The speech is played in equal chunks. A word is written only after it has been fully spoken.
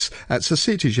at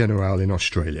Societe Generale in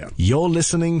Australia. You're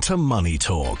listening to Money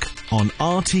Talk on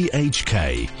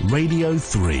RTHK Radio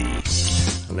 3.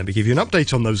 And let me give you an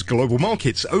update on those global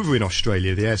markets. Over in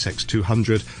Australia, the ASX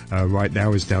 200 right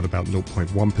now is down about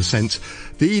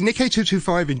 0.1%. The Nikkei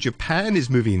 225 in Japan is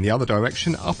moving in the other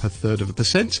direction, up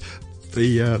 0.33%.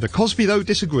 The Kospi, though,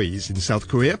 disagrees in South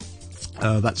Korea.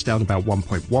 That's down about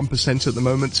 1.1% at the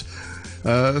moment.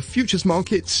 Futures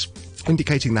markets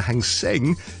indicating the Hang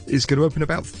Seng is going to open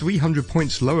about 300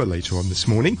 points lower later on this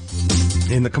morning.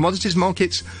 In the commodities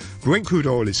markets, Brent crude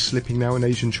oil is slipping now in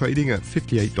Asian trading at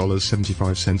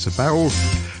 $58.75 a barrel.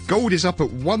 Gold is up at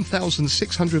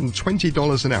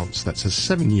 $1,620 an ounce. That's a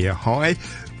 7-year high.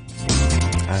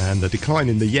 And the decline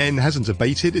in the yen hasn't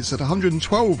abated. It's at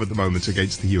 112 at the moment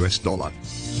against the US dollar.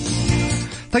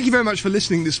 Thank you very much for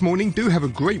listening this morning. Do have a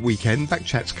great weekend.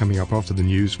 Backchat's coming up after the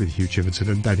news with Hugh Chiverton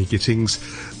and Danny Gittings.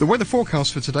 The weather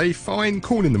forecast for today, fine,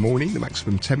 cool in the morning. The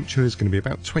maximum temperature is going to be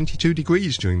about 22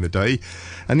 degrees during the day.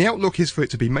 And the outlook is for it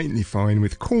to be mainly fine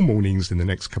with cool mornings in the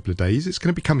next couple of days. It's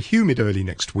going to become humid early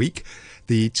next week.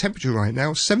 The temperature right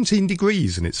now, 17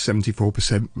 degrees, and it's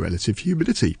 74% relative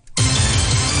humidity.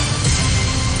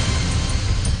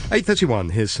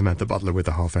 8:31, here's Samantha Butler with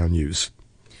the half-hour news.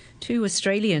 2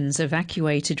 Australians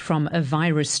evacuated from a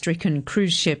virus-stricken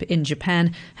cruise ship in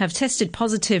Japan have tested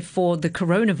positive for the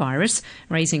coronavirus,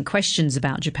 raising questions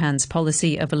about Japan's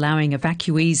policy of allowing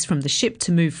evacuees from the ship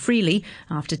to move freely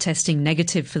after testing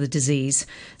negative for the disease.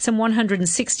 Some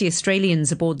 160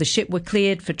 Australians aboard the ship were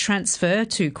cleared for transfer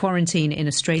to quarantine in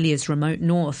Australia's remote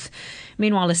north.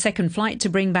 Meanwhile, a second flight to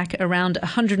bring back around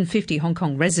 150 Hong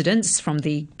Kong residents from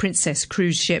the Princess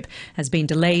cruise ship has been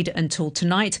delayed until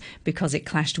tonight because it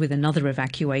clashed with another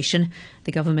evacuation.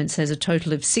 The government says a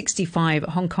total of 65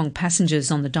 Hong Kong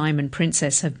passengers on the Diamond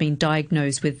Princess have been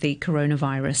diagnosed with the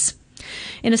coronavirus.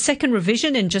 In a second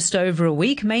revision in just over a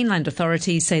week, mainland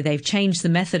authorities say they've changed the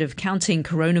method of counting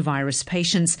coronavirus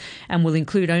patients and will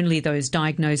include only those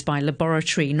diagnosed by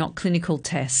laboratory, not clinical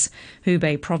tests.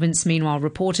 Hubei province, meanwhile,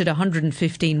 reported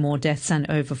 115 more deaths and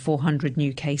over 400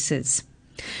 new cases.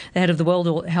 The head of the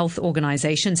World Health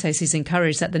Organization says he's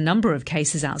encouraged that the number of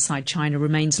cases outside China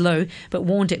remains low, but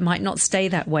warned it might not stay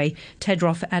that way.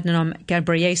 Tedros Adhanom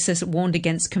Ghebreyesus warned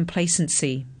against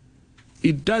complacency.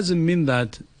 It doesn't mean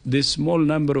that the small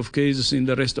number of cases in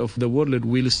the rest of the world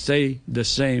will stay the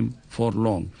same for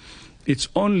long. It's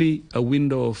only a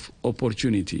window of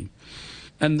opportunity.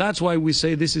 And that's why we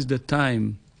say this is the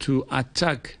time to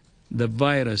attack the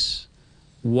virus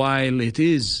while it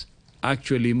is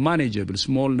actually manageable,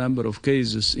 small number of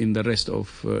cases in the rest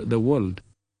of the world.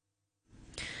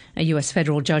 A US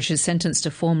federal judge has sentenced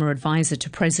a former advisor to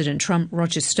President Trump,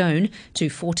 Roger Stone, to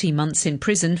 40 months in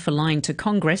prison for lying to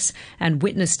Congress and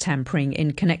witness tampering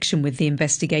in connection with the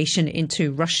investigation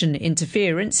into Russian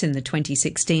interference in the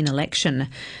 2016 election.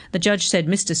 The judge said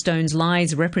Mr. Stone's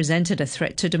lies represented a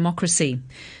threat to democracy.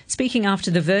 Speaking after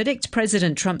the verdict,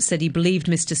 President Trump said he believed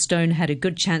Mr. Stone had a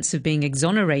good chance of being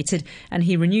exonerated, and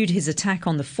he renewed his attack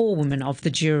on the forewoman of the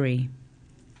jury.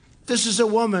 This is a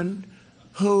woman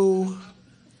who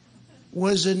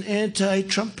was an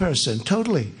anti-Trump person,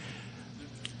 totally.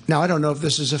 Now, I don't know if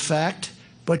this is a fact,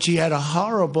 but she had a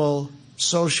horrible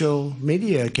social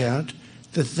media account.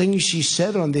 The things she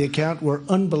said on the account were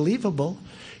unbelievable.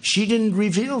 She didn't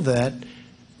reveal that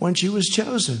when she was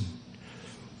chosen.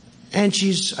 And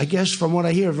she's, I guess, from what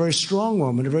I hear, a very strong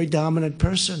woman, a very dominant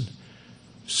person.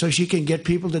 So she can get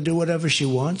people to do whatever she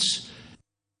wants.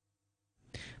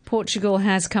 Portugal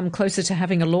has come closer to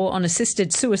having a law on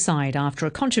assisted suicide after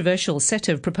a controversial set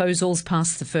of proposals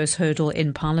passed the first hurdle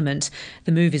in Parliament.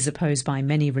 The move is opposed by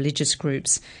many religious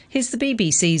groups. Here's the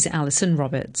BBC's Alison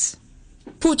Roberts.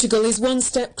 Portugal is one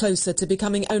step closer to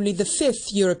becoming only the 5th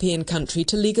European country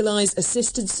to legalise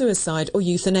assisted suicide or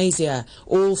euthanasia.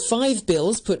 All 5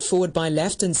 bills put forward by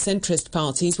left and centrist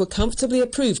parties were comfortably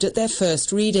approved at their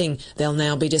first reading. They'll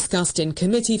now be discussed in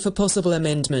committee for possible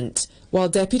amendment. While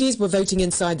deputies were voting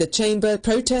inside the chamber,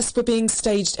 protests were being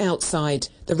staged outside.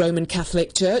 The Roman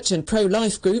Catholic Church and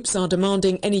pro-life groups are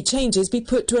demanding any changes be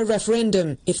put to a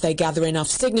referendum. If they gather enough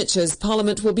signatures,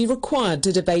 Parliament will be required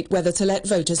to debate whether to let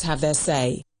voters have their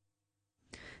say.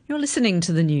 You're listening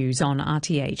to the news on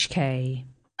RTHK.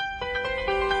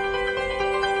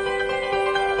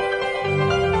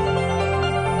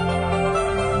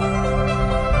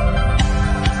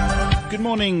 Good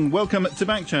morning. Welcome to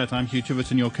Backchat. I'm Hugh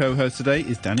Chiverton. Your co-host today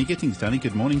is Danny Gittings. Danny,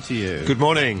 good morning to you. Good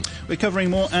morning. We're covering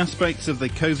more aspects of the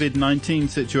Covid-19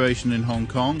 situation in Hong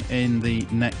Kong in the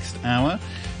next hour.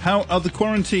 How are the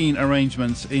quarantine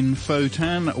arrangements in Fo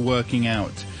Tan working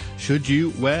out? Should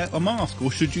you wear a mask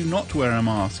or should you not wear a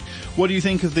mask? What do you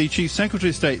think of the Chief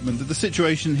Secretary's statement that the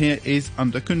situation here is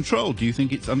under control? Do you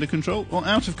think it's under control or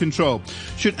out of control?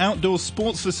 Should outdoor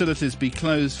sports facilities be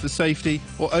closed for safety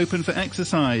or open for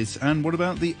exercise? And what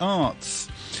about the arts?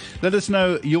 Let us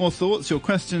know your thoughts, your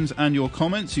questions and your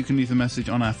comments. You can leave a message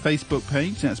on our Facebook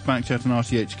page. That's Backchat and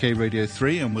RTHK Radio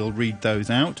 3 and we'll read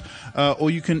those out. Or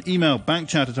you can email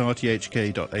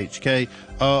backchat@rthk.hk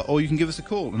or you can give us a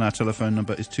call and our telephone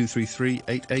number is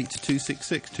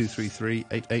 233-88266.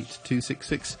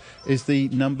 233-88266 is the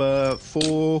number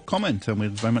for comment and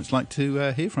we'd very much like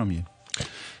to hear from you.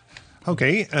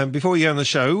 Okay, before we go on the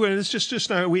show, it's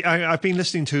just know I've been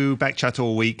listening to Backchat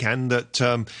all week, and that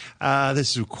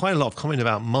there's quite a lot of comment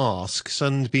about masks,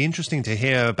 and it'd be interesting to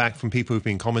hear back from people who've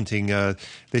been commenting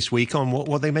this week on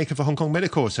what they make of the Hong Kong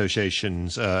Medical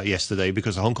Association's yesterday,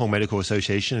 because the Hong Kong Medical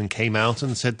Association came out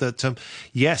and said that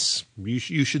yes, you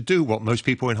should do what most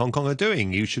people in Hong Kong are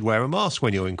doing. You should wear a mask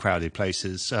when you're in crowded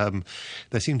places.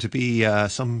 There seem to be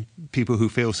some people who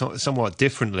feel somewhat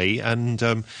differently,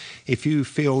 and if you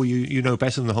feel you know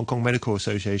better than the Hong Kong Medical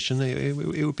Association, it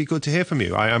would be good to hear from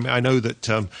you. I know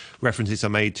that references are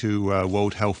made to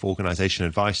World Health Organization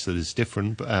advice that is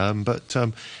different, but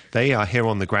they are here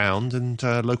on the ground, and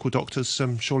local doctors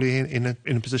surely in a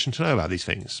position to know about these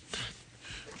things.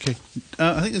 Okay.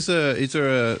 I think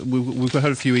we've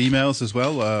heard a few emails as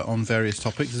well on various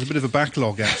topics. There's a bit of a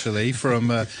backlog, actually,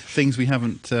 from things we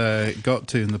haven't got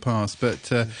to in the past.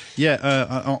 But,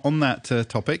 on that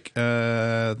topic,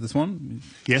 there's one.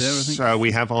 Yes,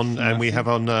 we have on, and we have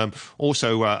on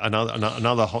also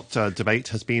another hot debate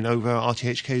has been over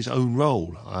RTHK's own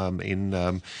role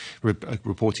in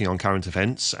reporting on current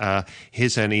events.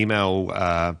 Here's an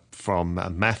email from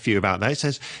Matthew about that. It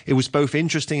says, it was both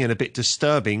interesting and a bit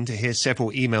disturbing to hear several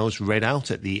emails read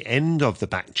out at the end of the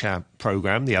Backchat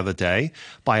programme the other day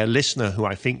by a listener who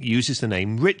I think uses the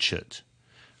name Richard.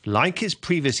 Like his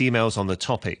previous emails on the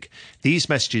topic, these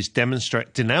messages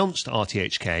denounced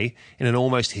RTHK in an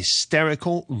almost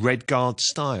hysterical Red Guard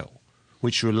style,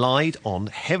 which relied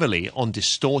heavily on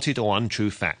distorted or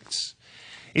untrue facts.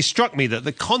 It struck me that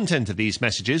the content of these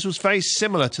messages was very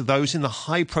similar to those in the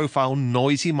high-profile,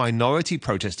 noisy minority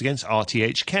protest against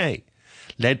RTHK,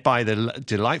 led by the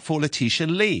delightful Letitia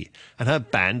Lee and her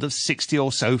band of 60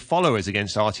 or so followers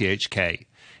against RTHK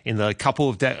in the couple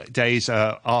of days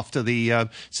after the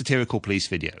satirical police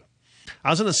video.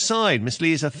 As an aside, Miss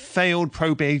Lee is a failed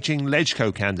pro-Beijing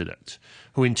LegCo candidate,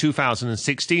 who in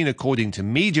 2016, according to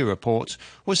media reports,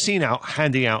 was seen out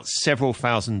handing out several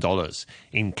 $1,000s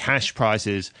in cash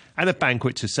prizes at a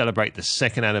banquet to celebrate the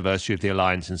second anniversary of the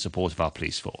alliance in support of our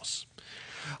police force.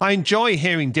 I enjoy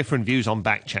hearing different views on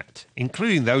Backchat,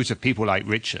 including those of people like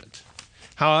Richard.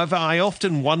 However, I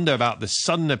often wonder about the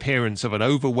sudden appearance of an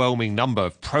overwhelming number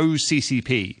of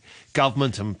pro-CCP,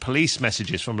 government and police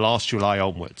messages from last July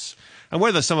onwards, and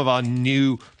whether some of our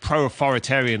new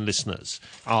pro-authoritarian listeners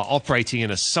are operating in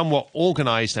a somewhat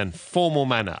organised and formal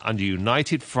manner under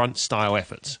United Front-style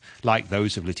efforts, like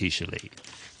those of Letitia Lee.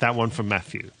 That one from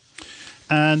Matthew.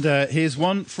 And here's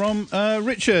one from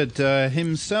Richard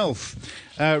himself.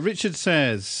 Richard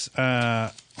says,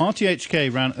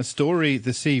 RTHK ran a story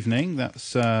this evening,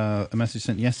 that's a message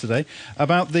sent yesterday,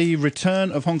 about the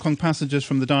return of Hong Kong passengers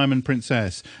from the Diamond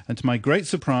Princess. And to my great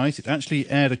surprise, it actually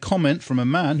aired a comment from a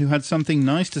man who had something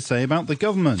nice to say about the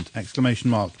government! !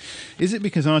 Is it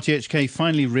because RTHK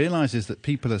finally realises that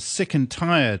people are sick and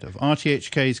tired of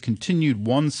RTHK's continued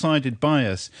one-sided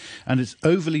bias and its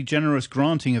overly generous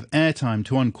granting of airtime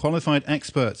to unqualified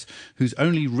experts whose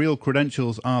only real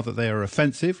credentials are that they are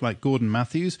offensive, like Gordon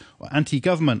Matthews, or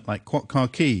anti-government, like Kwok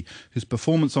Kar-ki, whose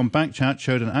performance on Backchat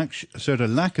showed a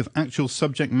lack of actual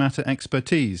subject matter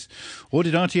expertise? Or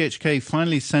did RTHK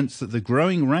finally sense that the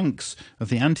growing ranks of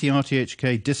the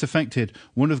anti-RTHK disaffected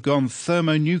would have gone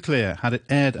thermonuclear had it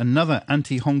aired another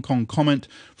anti-Hong Kong comment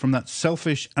from that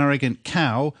selfish, arrogant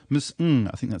cow, Ms. Ng,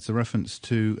 I think that's a reference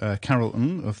to Carol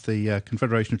Ng of the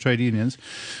Confederation of Trade Unions,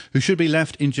 who should be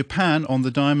left in Japan on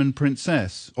the Diamond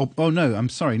Princess?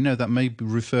 No, that may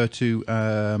refer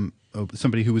to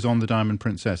somebody who was on the Diamond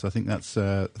Princess. I think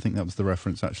that was the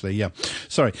reference, actually. Yeah,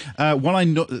 sorry.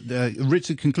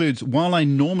 Richard concludes, while I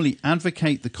normally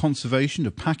advocate the conservation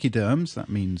of pachyderms, that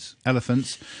means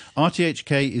elephants,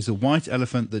 RTHK is a white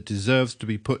elephant that deserves to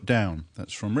be put down.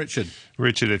 That's from Richard.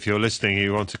 Richard, if you're listening,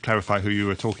 you want to clarify who you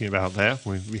were talking about there,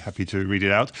 we'd be happy to read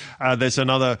it out. There's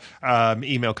another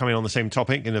email coming on the same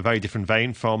topic in a very different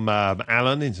vein from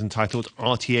Alan. It's entitled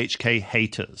RTHK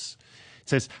Haters. It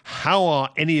says, how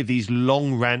are any of these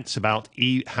long rants about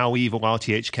how evil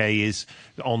RTHK is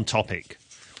on topic?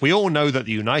 We all know that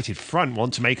the United Front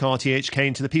want to make RTHK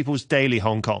into the people's daily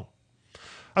Hong Kong.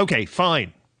 OK,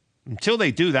 fine. Until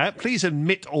they do that, please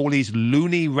admit all these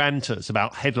loony ranters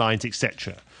about headlines,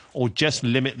 etc., or just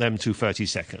limit them to 30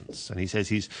 seconds. And he says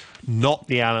he's not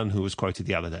the Alan who was quoted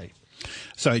the other day.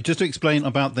 So, just to explain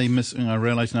about the I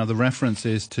realise now the reference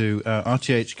is to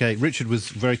RTHK. Richard was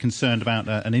very concerned about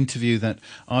an interview that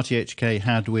RTHK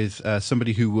had with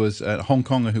somebody who was a Hong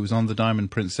Konger who was on the Diamond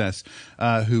Princess,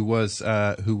 who was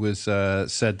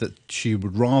said that she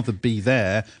would rather be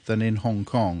there than in Hong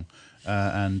Kong,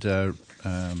 as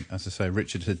I say,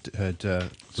 Richard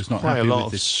was not quite happy a lot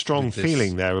with this, of strong with this.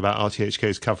 feeling there about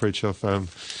RTHK's coverage of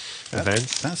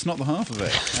events. That's not the half of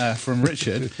it from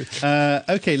Richard.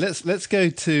 OK, let's go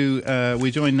to.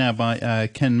 We're joined now by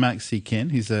Ken Maxey-Kin.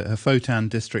 He's a Fo-Tan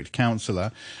district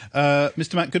councillor.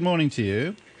 Mr. Mack, good morning to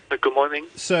you. Good morning.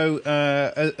 So,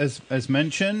 as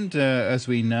mentioned, as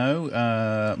we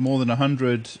know, more than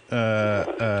 100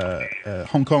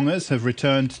 Hong Kongers have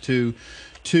returned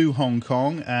to Hong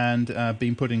Kong and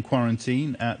been put in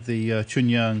quarantine at the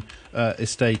Chunyang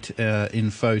estate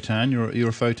in Fo-Tan. You're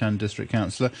a Fo-Tan district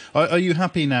councillor. Are you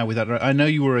happy now with that? I know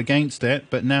you were against it,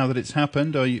 but now that it's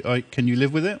happened, can you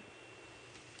live with it?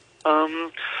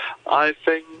 I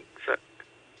think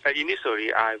that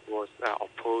initially I was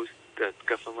opposed the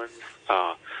government's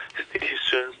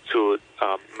decisions to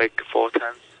make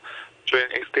Fo-Tan's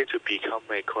Chunyang estate to become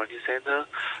a quarantine center.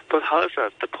 But however,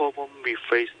 the problem we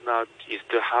face now is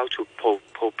how to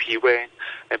prevent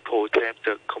and protect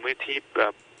the community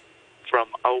from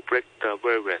outbreak the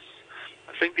virus.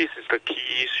 I think this is the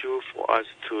key issue for us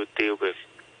to deal with.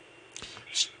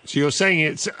 So you're saying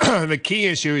it's the key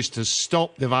issue is to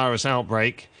stop the virus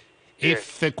outbreak. Yes.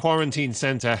 If the quarantine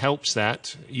centre helps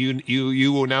that,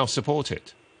 you will now support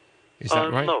it. Is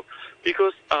that right? No,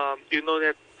 because you know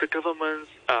that the government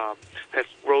has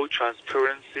role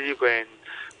transparency when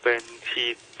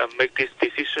he make these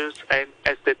decisions, and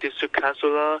as the district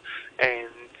councillor and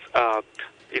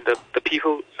in the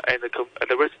people and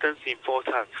the residents in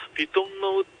Fo-Tan, we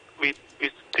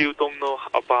still don't know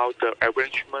about the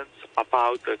arrangements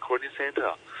about the quarantine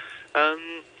center.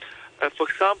 For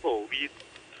example,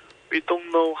 we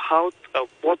don't know how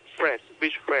which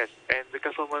phrase, and the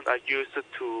government are used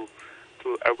to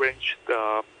arrange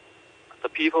the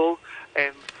people,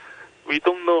 and we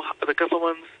don't know the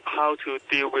government how to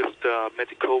deal with the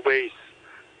medical waste,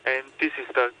 and this is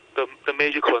the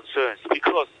major concerns,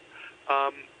 because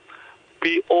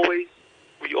we always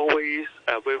worry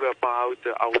about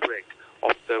the outbreak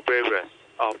of the virus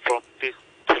from these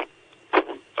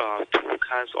two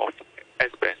kinds of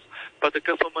aspects. But the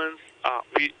government,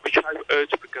 we try to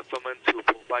urge the government to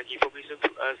provide information to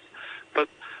us, but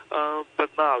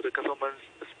now the government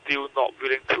is still not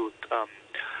willing to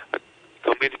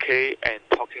communicate and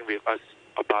talking with us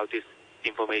about this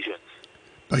information.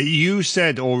 But you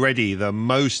said already the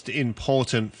most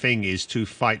important thing is to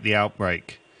fight the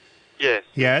outbreak. Yes.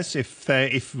 Yes.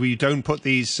 If we don't put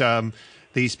these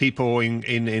people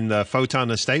in the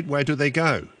Fo-Tan estate, where do they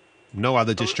go? No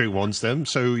other district wants them,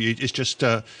 so it's just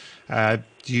they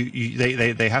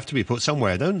have to be put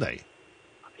somewhere, don't they?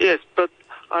 Yes, but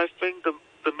I think the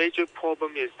major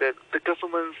problem is that the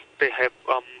governments, they have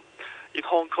in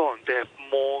Hong Kong, they have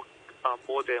more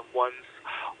than one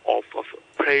of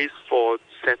place for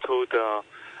settle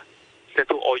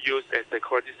or use as the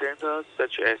quarantine centers,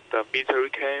 such as the military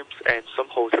camps and some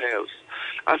hotels.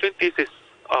 I think this is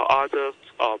other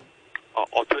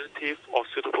alternative or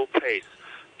suitable place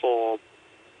for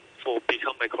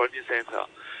become a quarantine center.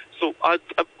 So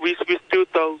we still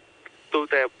don't know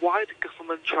that why the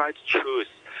government try to choose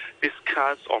this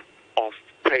kind of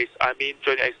place. I mean,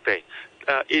 Chunyang estate.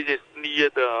 It is near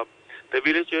the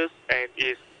villages, and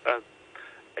it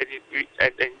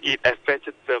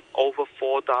affected the over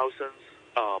 4,000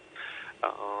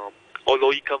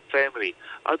 low-income family.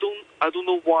 I don't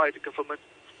know why the government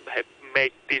have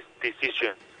made this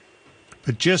decision.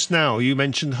 But just now you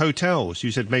mentioned hotels. You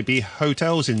said maybe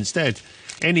hotels instead.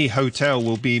 Any hotel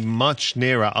will be much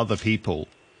nearer other people,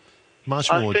 much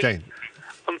more dangerous.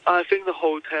 I think the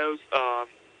hotels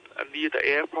near the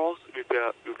airports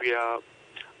will be a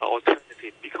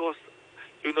alternative, because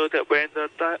you know that when the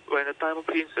Diamond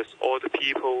Princess or the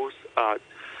peoples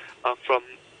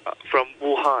from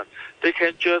Wuhan, they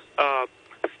can just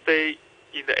stay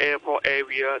in the airport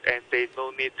area, and they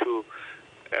no need to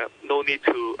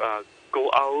go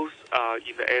out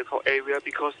in the airport area,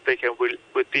 because they can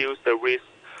reduce the risk.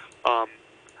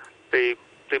 They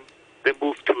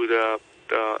move to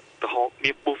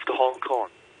Hong Kong.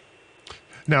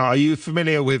 Now, are you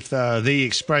familiar with the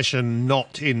expression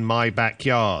 "not in my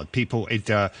backyard"? People, it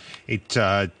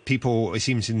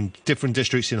seems in different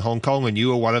districts in Hong Kong, and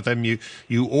you are one of them.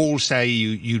 You all say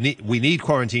we need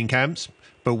quarantine camps,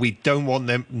 but we don't want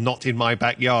them not in my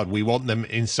backyard. We want them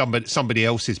in somebody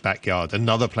else's backyard,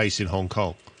 another place in Hong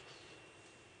Kong.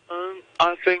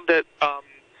 I think that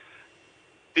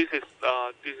this is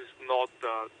not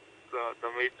the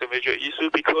major issue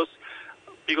because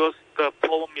the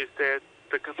problem is that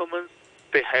the government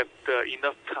they have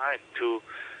enough time to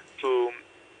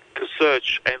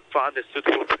search and find a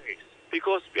suitable place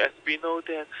because as we know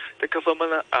that the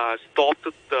government stopped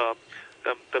the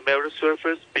mail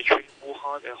service between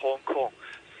Wuhan and Hong Kong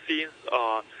since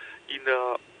on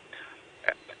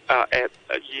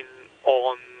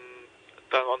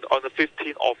the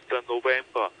 15th of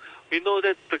November. We know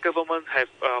that the government have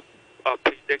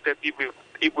predicted it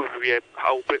will be an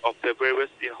outbreak of the virus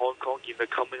in Hong Kong in the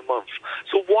coming months.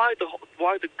 So why the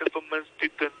government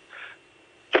didn't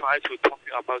try to talk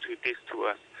about this to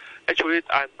us? Actually,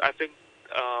 I think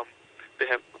they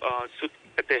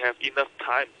have enough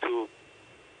time to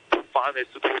find a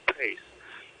suitable place,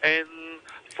 and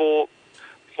for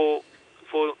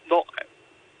not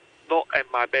in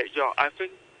my backyard. I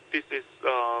think this is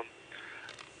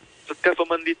the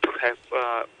government need to have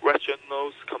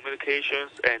regional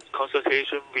communications and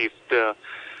consultation with the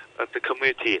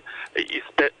community,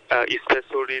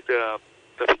 especially the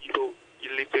people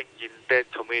living in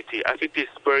that community. I think this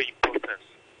is very important.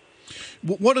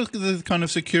 What are the kind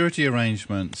of security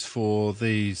arrangements for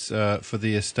these for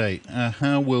the estate?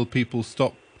 How will people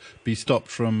be stopped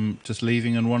from just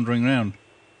leaving and wandering around?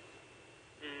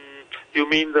 You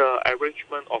mean the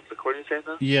arrangement of the quarantine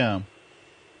center? Yeah.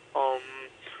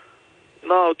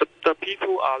 No, the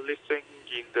people are living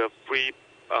in the free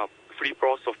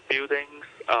floors of buildings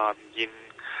in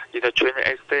the China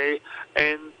estate,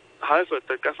 and however,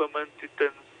 the government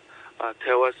didn't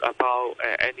tell us about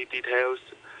any details.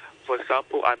 For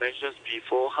example, I mentioned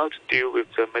before how to deal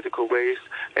with the medical waste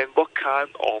and what kind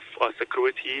of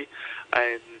security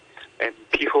and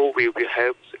people will be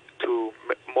helped to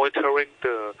monitoring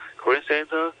the quarantine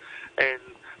center, and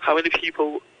how many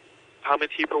people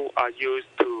are used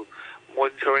to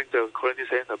monitoring the quarantine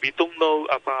center. We don't know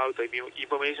about the new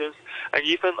information, and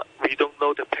even we don't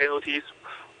know the penalties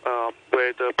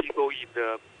where the people in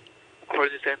the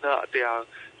quarantine center they are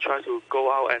trying to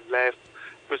go out and left.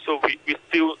 So we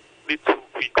still need to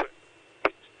request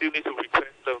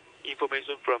the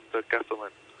information from the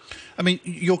government. I mean,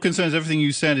 your concerns, everything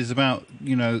you said is about,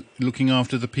 looking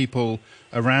after the people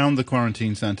around the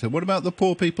quarantine centre. What about the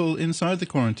poor people inside the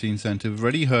quarantine centre? We've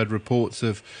already heard reports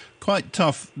of quite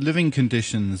tough living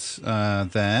conditions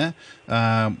there.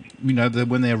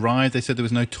 When they arrived, they said there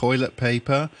was no toilet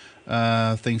paper,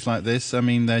 things like this. I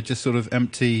mean, they're just sort of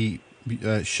empty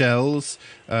shells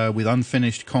with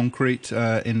unfinished concrete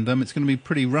in them. It's going to be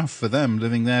pretty rough for them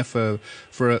living there for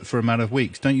a matter of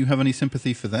weeks. Don't you have any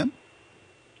sympathy for them?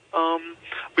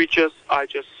 I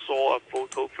just saw a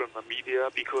photo from the media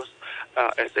because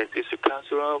as a district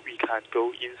councillor, we can't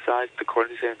go inside the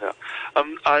quarantine center.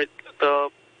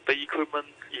 The equipment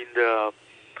in the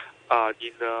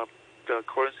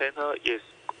quarantine center is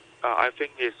I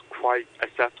think is quite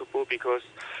acceptable because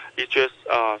it's just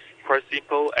quite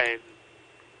simple and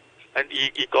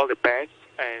it got the beds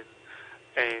and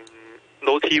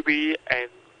no TV, and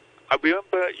I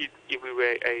remember it will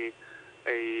be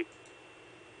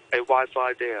a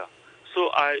Wi-Fi there.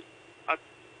 So I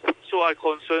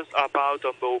concerned about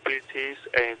the mobilities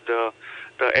and the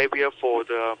area for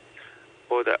them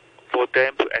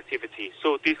to activity.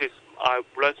 So this is I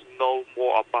would like to know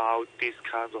more about this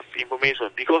kind of information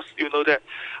because you know that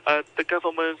the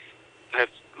government has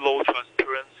low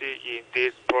transparency in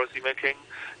this policy making.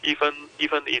 Even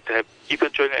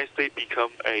China Estate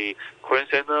become a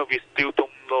quarantine center, we still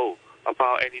don't know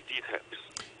about any details.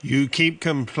 You keep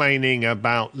complaining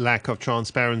about lack of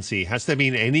transparency. Has there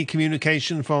been any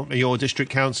communication from your district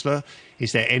councillor?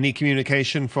 Is there any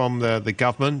communication from the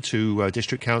government to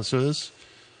district councillors?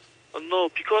 No,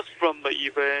 because from the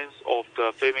events of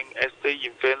the filming estate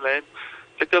in Finland,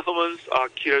 the governments are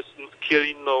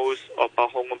clearly knows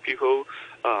about Hong Kong people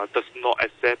does not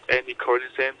accept any quarantine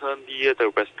center near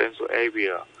the residential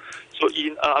area. So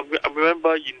I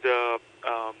remember in the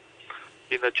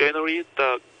January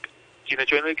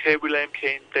Carrie Lam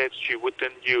came that she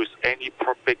wouldn't use any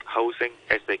public housing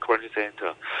as a quarantine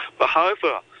center. But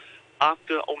however,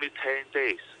 after only 10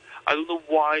 days, I don't know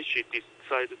why she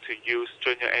decided to use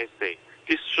Junior Estate.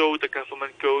 This shows the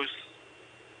government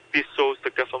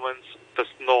does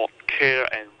not care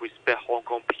and respect Hong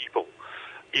Kong people.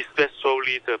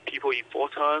 especially the people in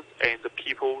Fortan and the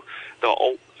people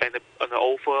and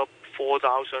over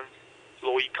 4,000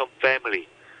 low-income family.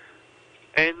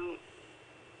 And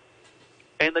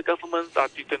the government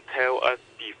didn't tell us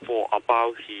before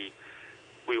about he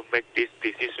will make these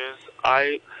decisions.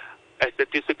 As the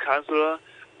district councillor,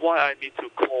 why I need to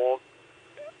call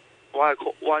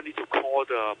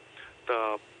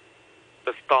the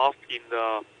staff in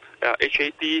the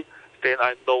HAD, then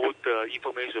I know the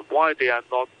information. Why they are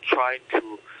not trying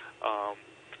to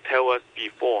tell us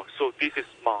before? So this is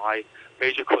my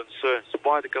major concerns.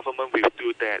 Why the government will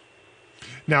do that?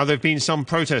 Now, there have been some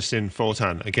protests in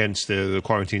Fortan against the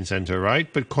quarantine centre,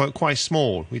 right? But quite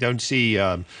small. We don't see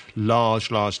large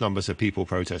numbers of people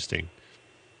protesting.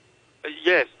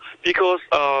 Yes, because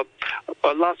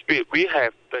last week we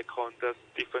have conducted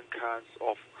different kinds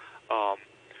of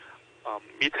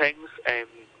meetings and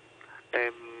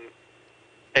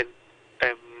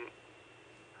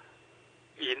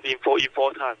in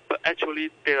Fortan, but actually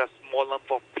there are small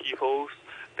number of people.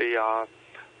 They are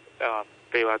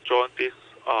join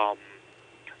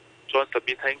the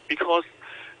meeting because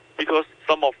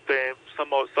some of them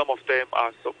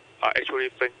are actually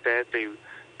think that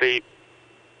they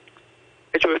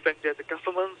actually think that the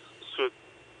government should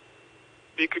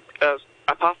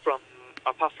apart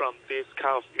from this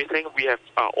kind of meeting, we have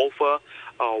over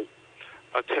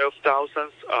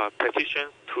 12,000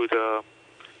 petitions to the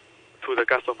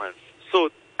government. So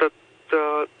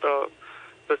the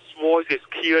voice is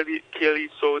clearly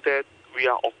so that we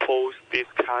are opposed these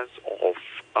kinds of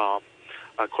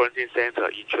quarantine center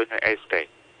in China Estate.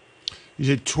 You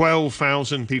said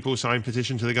 12,000 people signed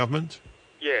petition to the government?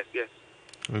 Yes.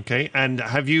 Okay, and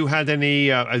have you had any,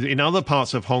 in other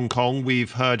parts of Hong Kong,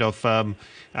 we've heard of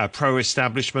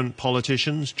pro-establishment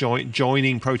politicians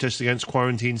joining protests against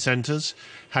quarantine centres.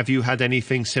 Have you had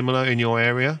anything similar in your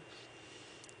area?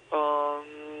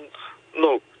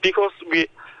 No, because we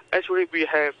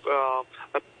have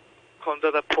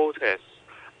conducted protests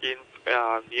in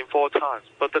 4 times,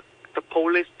 but the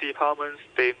police departments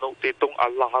they don't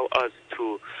allow us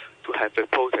to have a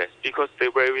protest because they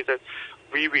worry that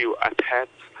we will attack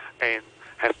and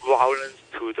have violence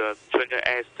to the China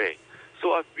Estate.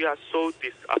 So we are so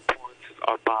disappointed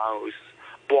about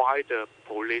why the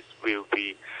police will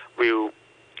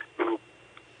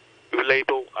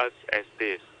label us as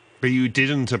this. But you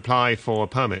didn't apply for a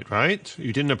permit, right?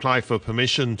 You didn't apply for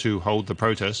permission to hold the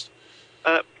protest.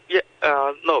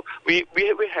 No, we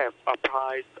have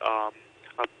applied a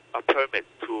permit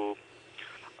to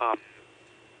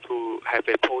have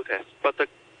a protest, but the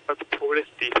police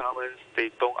departments they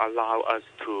don't allow us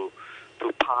to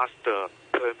pass the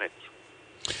permit.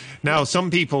 Now, some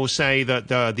people say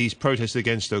that these protests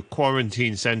against the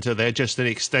quarantine centre, they're just an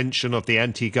extension of the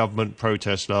anti-government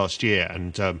protest last year.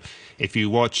 And if you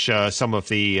watch some of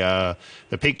the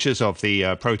pictures of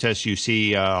the protests, you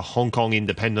see Hong Kong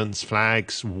independence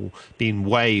flags being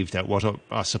waved at what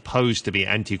are supposed to be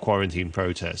anti-quarantine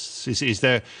protests. Is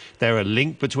there a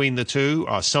link between the two?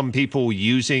 Are some people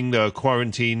using the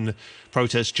quarantine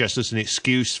protest just as an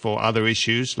excuse for other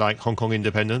issues like Hong Kong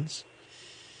independence?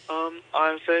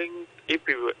 I think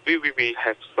we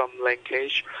have some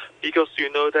linkage because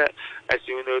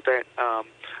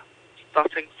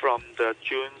starting from the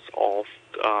June of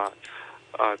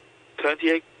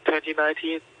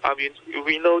 2019, I mean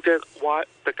we know that why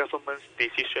the government's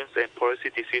decisions and policy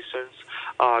decisions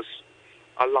are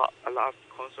a lot of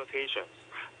consultations.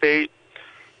 They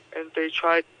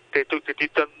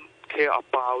didn't care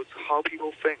about how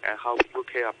people think and how people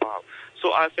care about.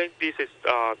 So I think this is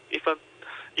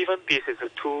even this is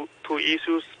two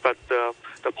issues, but the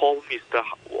problem is the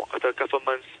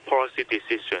government's policy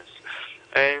decisions.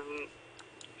 And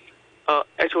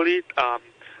actually,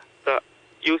 the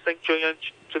using Junior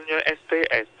Estate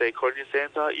as the quarantine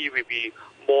center, it will be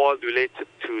more related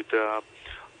to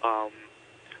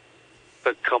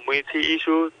the community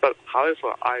issue. But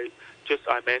however, I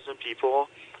mentioned before,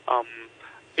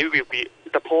 it will be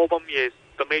the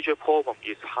major problem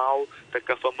is how the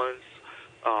government's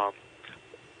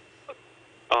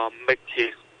make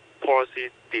his policy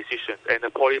decisions, and the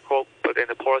policy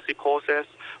process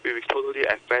will be totally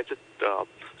affected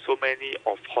so many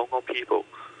of Hong Kong people.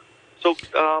 So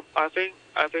I think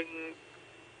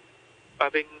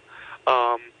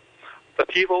the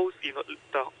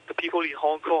people in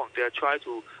Hong Kong, they are trying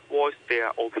to voice their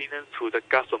opinion to the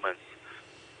government.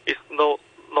 It's no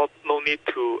need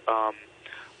to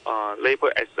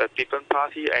label as a different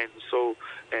party, and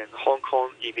Hong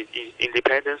Kong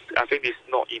independence. I think is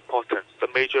not important. The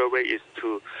major way is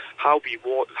to how we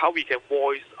can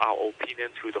voice our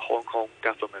opinion to the Hong Kong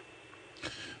government.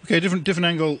 Okay, different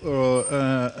angle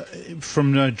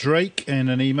from Drake in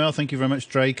an email. Thank you very much,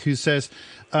 Drake, who says,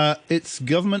 it's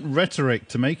government rhetoric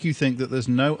to make you think that there's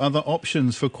no other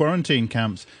options for quarantine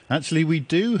camps. Actually, we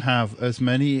do have, as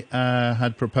many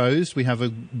had proposed. We have a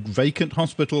vacant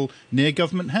hospital near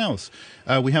Government House.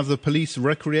 We have the police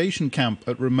recreation camp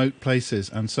at remote places,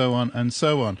 and so on and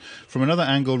so on. From another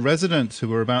angle, residents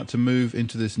who are about to move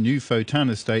into this new Fotan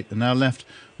estate are now left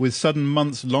with sudden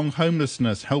months-long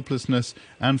homelessness, helplessness,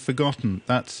 and forgotten.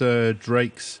 That's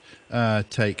Drake's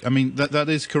take. I mean, that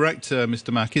is correct,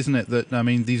 Mr. Mack, isn't it? That I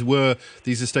mean, these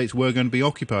estates were going to be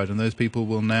occupied, and those people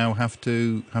will now have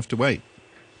to wait.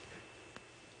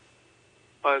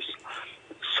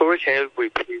 Sorry, can you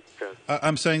repeat that?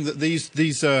 I'm saying that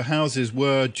these houses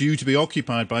were due to be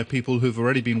occupied by people who've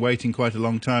already been waiting quite a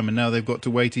long time, and now they've got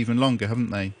to wait even longer, haven't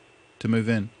they, to move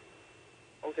in?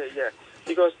 Okay, yeah,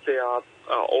 because they are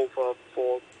over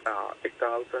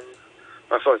 4,000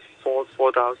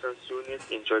 units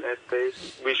in the United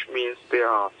States, which means there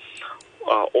are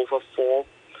over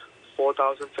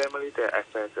 4,000 families that are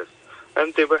affected.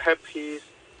 And they were happy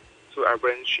to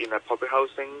arrange in a public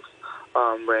housing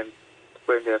when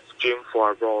they have dreamed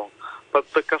for long. But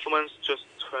the government just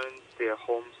turned their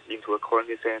homes into a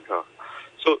quarantine center.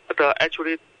 So the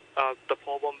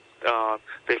problem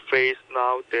they face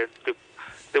now, they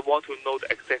want to know the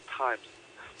exact times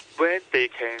when they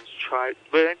can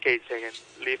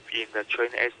live in the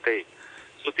training estate.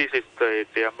 So this is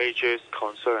their major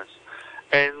concerns.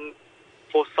 And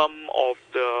for some of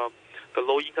the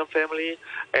low-income family,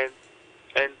 and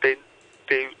they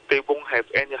won't have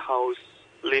any house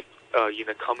live in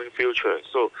the coming future.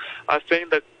 So I think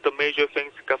that the major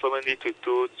things the government need to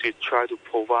do to try to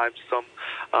provide some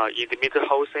intermediate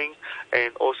housing,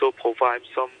 and also provide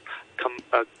some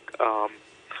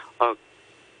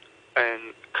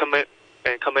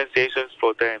compensations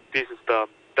for them. This is the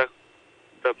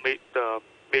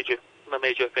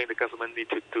major thing the government need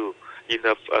to do in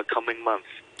the coming months.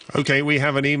 Okay, we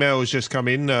have an email that's just come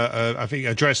in, I think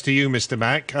addressed to you, Mr.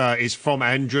 Mack. It's from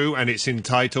Andrew, and it's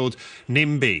entitled,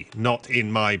 NIMBY, Not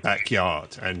in My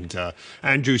Backyard. And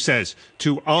Andrew says,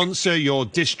 to answer your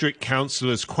district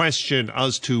councillor's question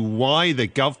as to why the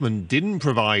government didn't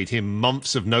provide him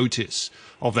months of notice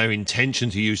of their intention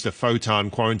to use the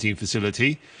Fotan quarantine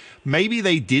facility, maybe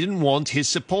they didn't want his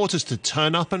supporters to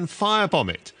turn up and firebomb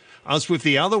it, as with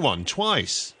the other one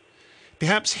twice.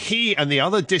 Perhaps he and the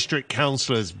other district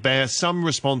councillors bear some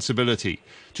responsibility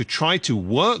to try to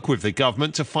work with the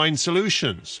government to find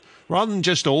solutions, rather than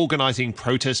just organising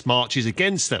protest marches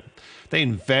against them. They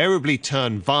invariably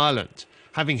turn violent,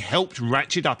 having helped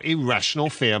ratchet up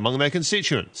irrational fear among their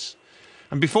constituents.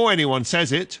 And before anyone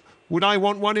says it, would I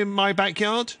want one in my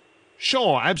backyard?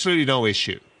 Sure, absolutely no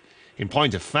issue. In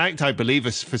point of fact, I believe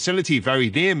a facility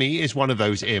very near me is one of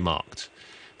those earmarked.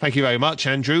 Thank you very much,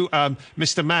 Andrew.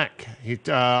 Mr. Mack,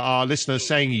 our listeners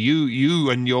saying you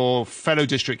and your fellow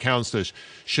district councillors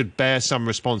should bear some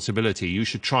responsibility. You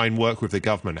should try and work with the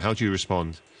government. How do you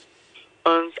respond?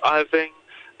 I think,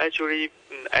 actually,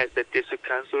 as a district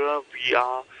councillor, we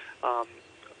are,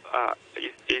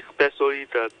 especially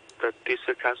the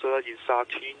district councillor in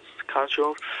Satin's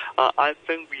council, I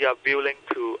think we are willing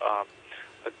to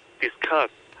discuss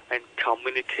and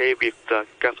communicate with the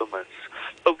governments.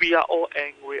 But we are all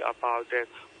angry about that,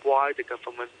 why the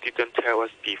government didn't tell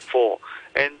us before.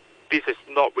 And this is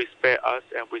not respect us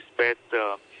and respect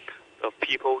the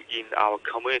people in our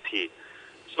community.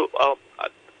 So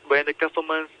when the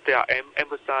governments, they are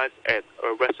emphasized at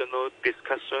rational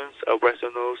discussions,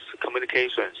 rational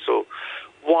communication. So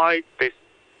why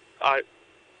I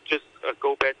just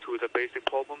go back to the basic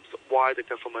problems, why the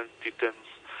government didn't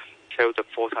tell the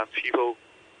Fotan people.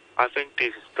 I think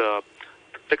this is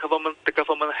the government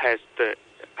has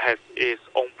its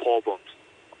own problems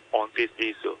on this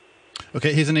issue.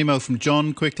 Okay, here's an email from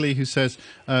John quickly, who says,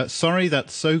 sorry, that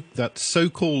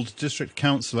so-called district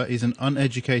councillor is an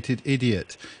uneducated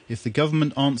idiot. If the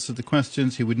government answered the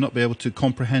questions, he would not be able to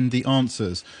comprehend the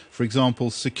answers. For example,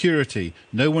 security.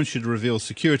 No one should reveal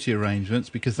security arrangements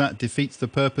because that defeats the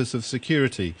purpose of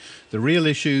security. The real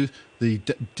issue, the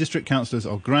district councillors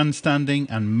are grandstanding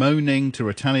and moaning to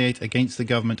retaliate against the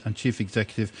government and chief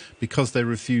executive because they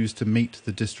refuse to meet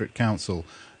the district council.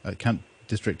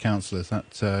 district councillors.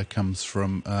 That comes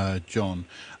from John.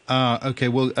 OK,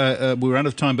 well, we're out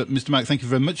of time, but Mr. Mack, thank you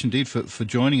very much indeed for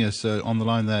joining us on the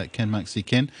line there, Ken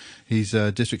Maxey-Kin. He's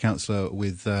district councillor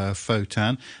with Pho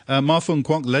Tan. Ma Fung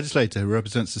Kwok, legislator who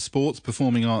represents the sports,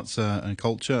 performing arts and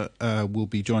culture, will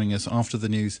be joining us after the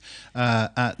news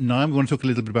at 9. We want to talk a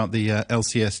little bit about the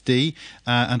LCSD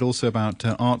and also about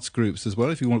arts groups as well.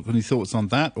 If you want any thoughts on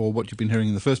that or what you've been hearing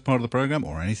in the first part of the programme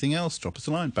or anything else, drop us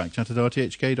a line,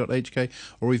 backchat@rthk.hk,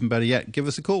 or even better yet, give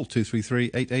us a call,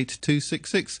 233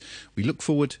 88266. We look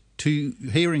forward to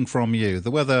hearing from you.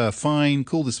 The weather, fine,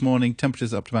 cool this morning,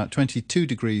 temperatures up to about 22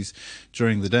 degrees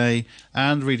during the day,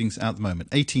 and readings at the moment,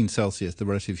 18 Celsius. The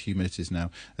relative humidity is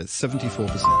now at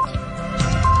 74%.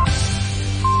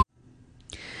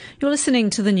 You're listening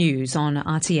to the news on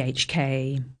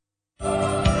RTHK.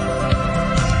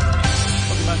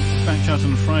 Backchat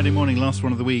on a Friday morning, last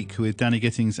one of the week, with Danny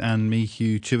Gittings and me,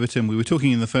 Hugh Chiverton. We were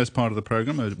talking in the first part of the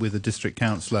programme with a district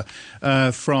councillor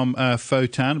from Pho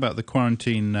Tan about the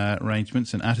quarantine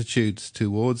arrangements and attitudes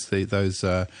towards those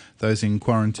in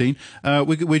quarantine.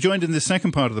 We're joined in the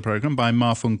second part of the programme by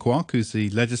Ma Fung Kwok, who's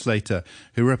the legislator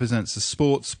who represents the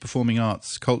sports, performing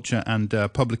arts, culture and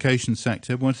publication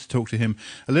sector. We wanted to talk to him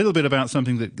a little bit about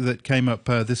something that came up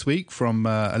this week from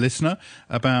a listener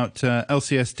about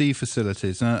LCSD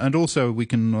facilities. And also we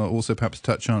can also perhaps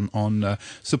touch on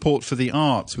support for the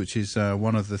arts, which is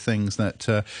one of the things that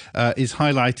is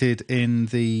highlighted in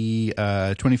the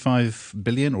 $25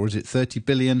 billion, or is it $30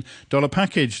 billion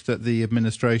package that the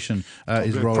administration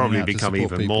is rolling probably out become to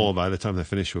even people. more by the time they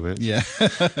finish with it. Yeah,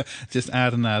 just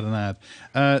add and add and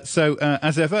add. So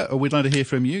as ever, we'd like to hear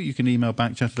from you. You can email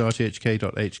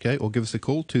backchat@rthk.hk or give us a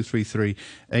call, 233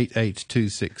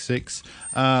 88266,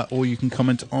 or you can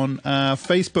comment on our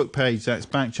Facebook page. That's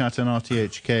Backchat and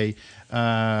RTHK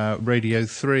Radio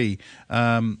 3.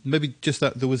 Maybe just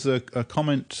that there was a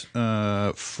comment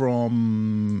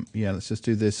from, let's just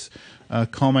do this,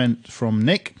 comment from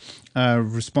Nick.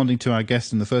 Responding to our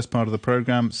guest in the first part of the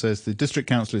programme, says the district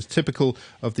council is typical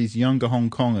of these younger Hong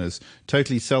Kongers,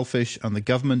 totally selfish, and the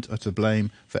government are to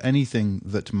blame for anything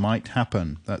that might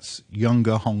happen. That's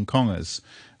younger Hong Kongers.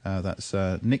 That's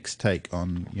Nick's take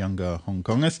on younger Hong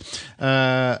Kongers.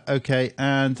 OK,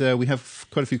 and we have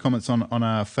quite a few comments on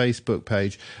our Facebook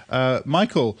page.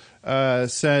 Michael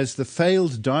says the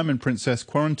failed Diamond Princess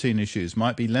quarantine issues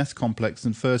might be less complex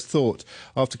than first thought.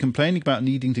 After complaining about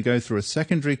needing to go through a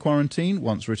secondary quarantine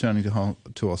once returning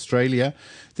to Australia,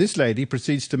 this lady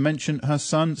proceeds to mention her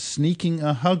son sneaking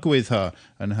a hug with her,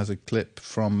 and has a clip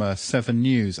from 7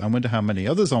 News. I wonder how many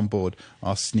others on board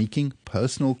are sneaking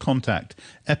personal contact.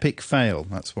 Epic fail.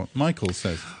 That's what Michael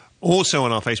says. Also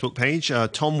on our Facebook page,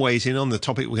 Tom weighs in on the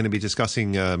topic we're going to be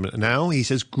discussing now. He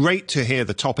says, great to hear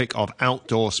the topic of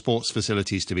outdoor sports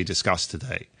facilities to be discussed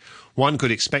today. One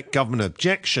could expect government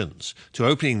objections to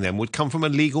opening them would come from a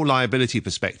legal liability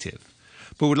perspective.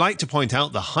 But would like to point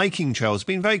out the hiking trails have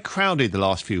been very crowded the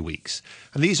last few weeks.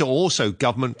 And these are also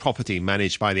government property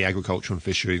managed by the Agriculture and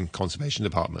Fishery and Conservation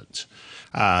Department.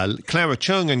 Clara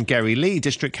Chung and Gary Lee,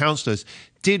 district councillors,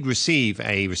 did receive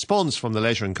a response from the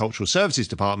Leisure and Cultural Services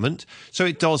Department, so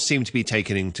it does seem to be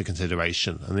taken into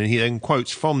consideration. And then he then quotes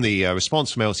from the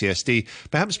response from LCSD,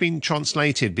 perhaps being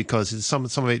translated because some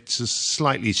of it's a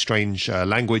slightly strange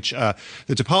language.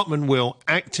 The department will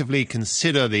actively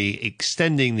consider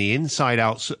extending the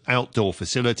outdoor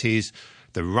facilities,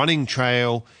 the running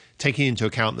trail, taking into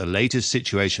account the latest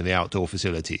situation of the outdoor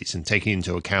facilities and taking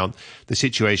into account the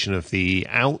situation of the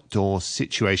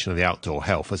outdoor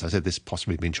health. As I said, this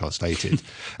possibly been translated.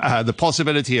 The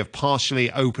possibility of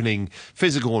partially opening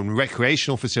physical and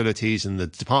recreational facilities, and the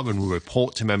department will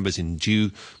report to members in due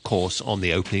course on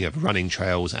the opening of running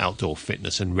trails, outdoor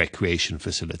fitness and recreation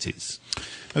facilities.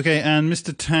 OK, and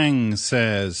Mr. Tang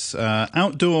says,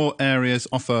 outdoor areas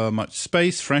offer much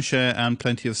space, fresh air and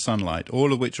plenty of sunlight,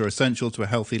 all of which are essential to a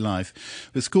healthy life.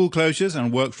 With school closures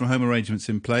and work from home arrangements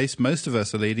in place, most of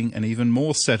us are leading an even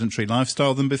more sedentary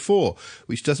lifestyle than before,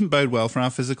 which doesn't bode well for our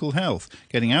physical health.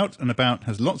 Getting out and about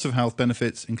has lots of health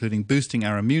benefits, including boosting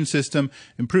our immune system,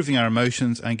 improving our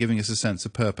emotions and giving us a sense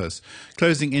of purpose.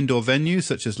 Closing indoor venues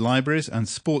such as libraries and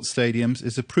sports stadiums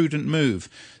is a prudent move,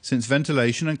 since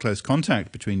ventilation and close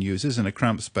contact between users in a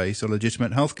cramped space are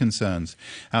legitimate health concerns.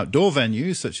 Outdoor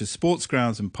venues such as sports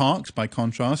grounds and parks, by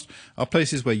contrast, are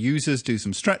places where users do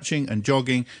some stretching stretching and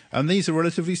jogging, and these are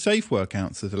relatively safe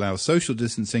workouts that allow social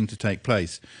distancing to take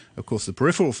place. Of course, the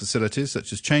peripheral facilities,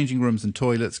 such as changing rooms and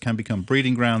toilets, can become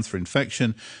breeding grounds for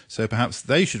infection, so perhaps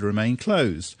they should remain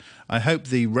closed. I hope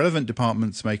the relevant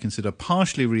departments may consider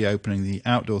partially reopening the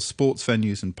outdoor sports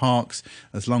venues and parks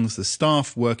as long as the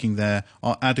staff working there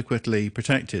are adequately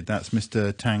protected. That's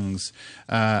Mr. Tang's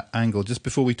angle. Just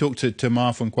before we talk to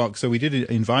Ma Fung Kwok, so we did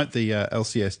invite the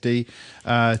LCSD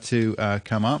to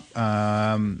come up,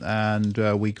 and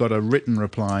we got a written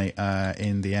reply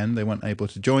in the end. They weren't able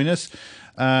to join us.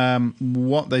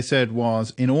 What they said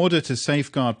was, in order to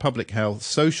safeguard public health,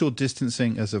 social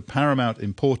distancing is of paramount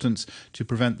importance to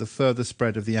prevent the further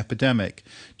spread of the epidemic.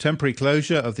 Temporary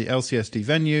closure of the LCSD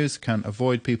venues can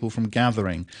avoid people from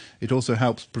gathering. It also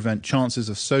helps prevent chances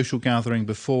of social gathering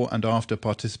before and after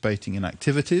participating in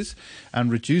activities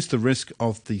and reduce the risk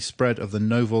of the spread of the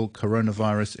novel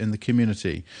coronavirus in the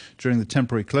community. During the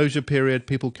temporary closure period,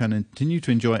 people can continue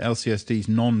to enjoy LCSD's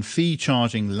non-fee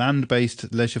charging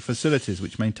land-based leisure facilities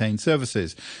which maintain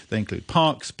services. They include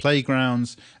parks,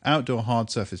 playgrounds, outdoor hard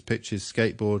surface pitches,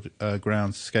 skateboard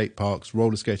grounds, skate parks,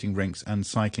 roller skating rinks and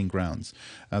cycling grounds.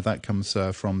 That comes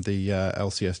from the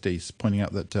LCSD, pointing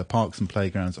out that parks and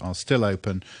playgrounds are still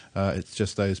open. It's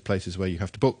just those places where you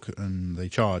have to book and they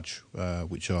charge,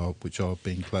 which are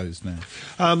being closed now.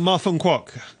 Ma Fung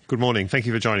Kwok, good morning. Thank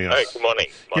you for joining us. Hey, good morning.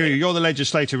 You're the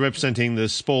legislator representing the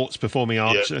sports, performing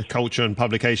arts, culture and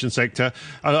publication sector.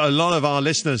 A lot of our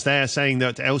listeners there are saying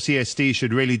that LCSD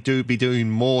should really be doing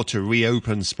more to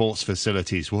reopen sports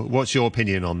facilities. What's your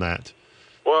opinion on that?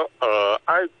 Well,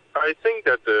 I think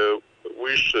that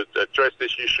we should address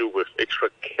this issue with extra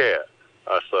care,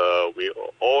 as we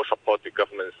all support the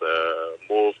government's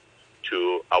move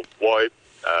to avoid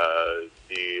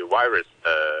the virus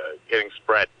getting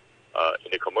spread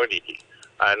in the community.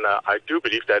 And I do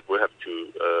believe that we have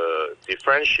to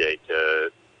differentiate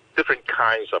different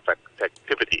kinds of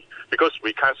activity, because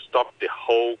we can't stop the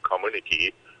whole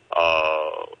community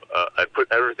and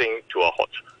put everything to a halt.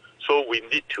 So we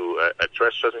need to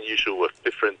address certain issues with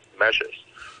different measures.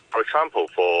 For example,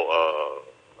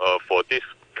 for this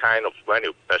kind of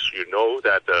venue, as you know,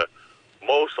 that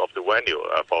most of the venue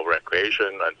for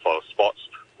recreation and for sports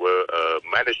were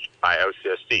managed by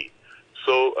LCSD.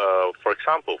 So, for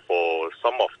example, for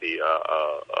some of the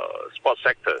sports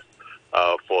sectors,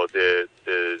 for the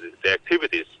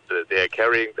activities that they are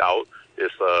carrying out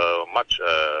is much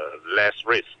less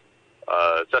risk.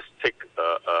 Just take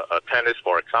tennis,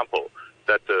 for example,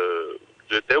 that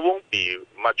there won't be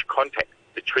much contact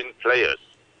between players,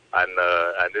 and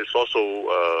it's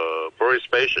also very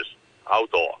spacious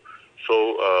outdoor.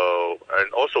 So,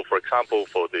 and also, for example,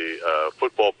 for the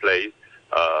football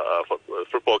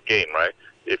football game, right?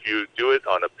 If you do it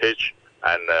on a pitch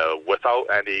and without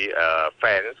any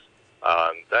fans,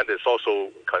 that is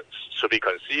also should be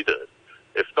considered.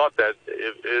 If not, that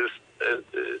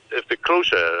if the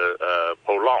closure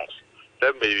prolongs,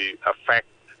 that may affect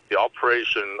the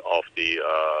operation of the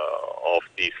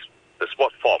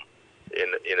sport form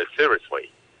in a serious way.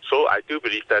 So I do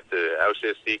believe that the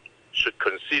LCSD should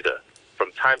consider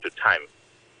from time to time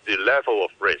the level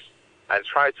of risk and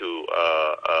try to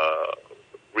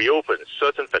reopen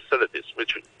certain facilities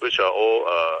which are all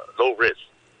low risk,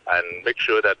 and make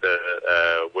sure that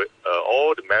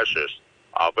all the measures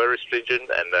are very stringent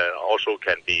and also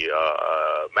can be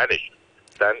managed.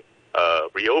 Then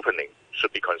reopening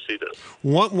should be considered.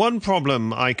 One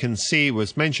problem I can see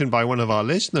was mentioned by one of our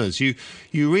listeners. You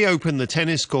reopen the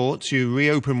tennis courts, you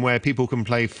reopen where people can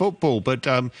play football, but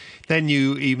then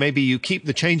you maybe you keep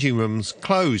the changing rooms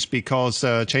closed because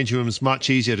changing rooms much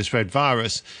easier to spread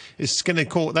virus. That's going to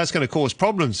cause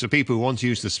problems for people who want to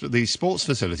use these sports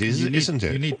facilities, isn't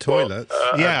it? You need toilets.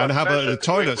 And how about the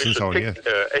toilets and so on? We should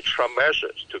take extra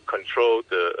measures to control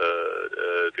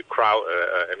the crowd.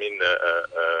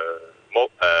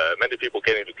 Many people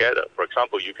getting together. For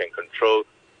example, you can control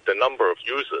the number of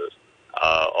users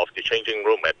of the changing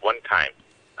room at one time,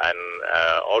 and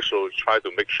also try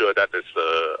to make sure that it's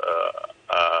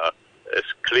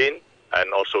clean,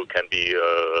 and also can be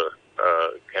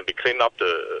cleaned up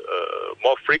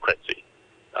more frequently.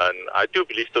 And I do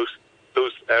believe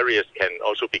those areas can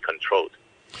also be controlled.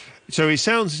 So it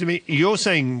sounds to me you're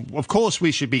saying, of course,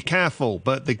 we should be careful,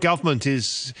 but the government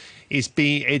is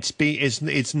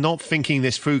not thinking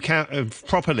this through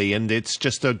properly, and it's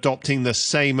just adopting the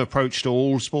same approach to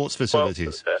all sports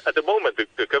facilities. Well, at the moment, the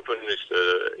government is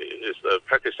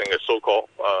practicing a so-called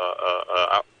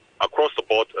across the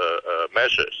board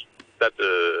measures that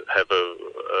have a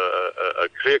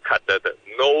clear cut that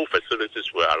no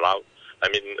facilities were allowed.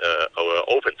 Were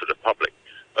open to the public.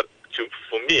 But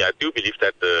for me, I do believe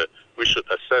that we should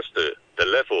assess the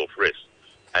level of risk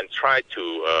and try to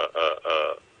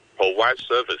provide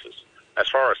services as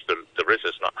far as the risk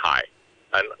is not high.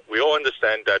 And we all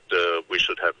understand that we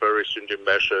should have very stringent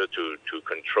measure to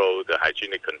control the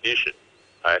hygienic condition,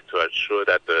 to ensure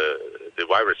that the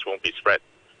virus won't be spread.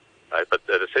 But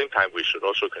at the same time, we should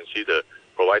also consider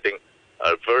providing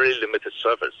a very limited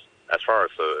service as far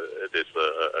as it is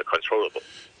controllable.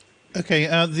 Okay,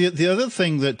 the other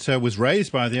thing that was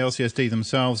raised by the LCSD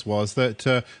themselves was that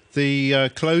the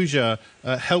closure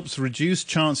helps reduce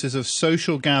chances of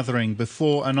social gathering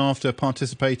before and after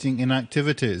participating in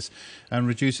activities, and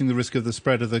reducing the risk of the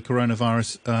spread of the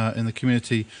coronavirus in the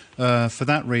community for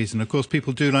that reason. Of course,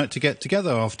 people do like to get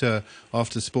together after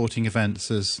sporting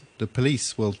events, as the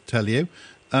police will tell you.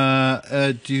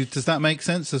 Does that make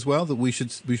sense as well, that we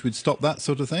should stop that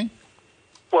sort of thing?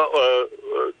 Well,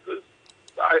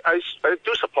 I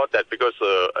do support that, because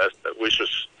we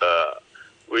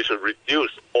should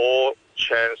reduce all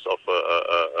chance of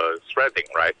spreading,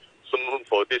 right? So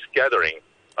for this gathering,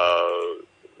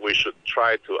 we should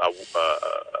try to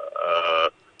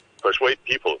persuade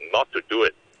people not to do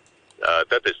it.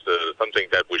 That is something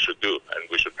that we should do and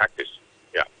we should practice.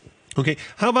 Yeah. Okay.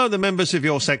 How about the members of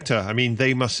your sector? I mean,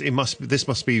 this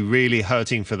must be really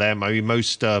hurting for them. I mean,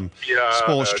 most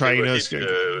sports trainers.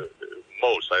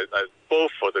 Most,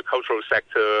 both for the cultural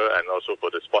sector and also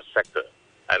for the sports sector,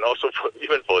 and also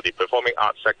even for the performing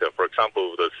arts sector. For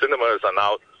example, the cinemas are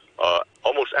now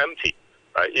almost empty,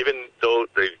 right? Even though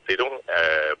they don't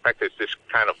practice this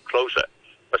kind of closure,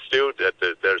 but still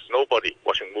there's nobody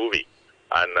watching movie.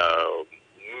 And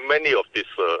many of these,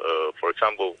 for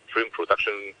example, film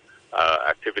production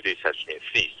activities has been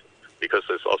ceased, because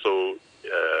there's also,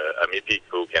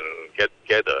 people can get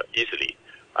together easily.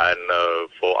 And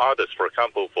for others, for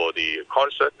example, for the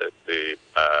concert, the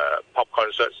pop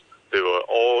concerts, they were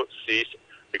all ceased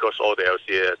because all the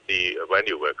LCSD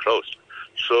venues were closed.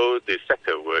 So the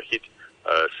sector were hit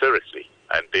seriously,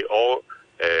 and they all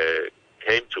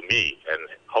came to me and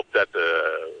hope that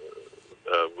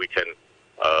we can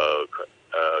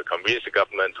convince the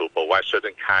government to provide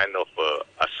certain kind of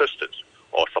assistance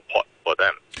or support for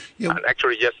them. Yeah. And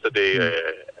actually, yesterday,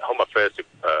 Home Affairs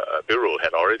Bureau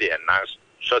had already announced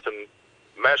certain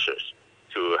measures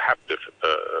to help the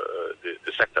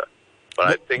sector, but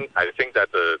I think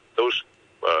that those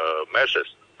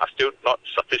measures are still not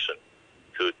sufficient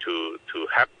to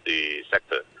help the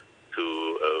sector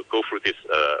to go through this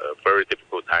very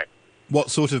difficult time.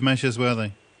 What sort of measures were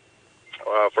they?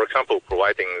 For example,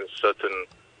 providing certain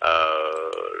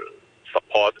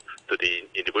support to the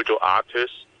individual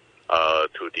artists,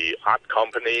 to the art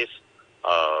companies,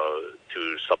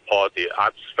 to support the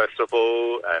arts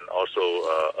festival, and also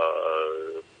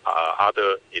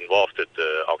other involved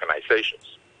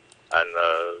organizations, and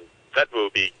that will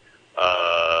be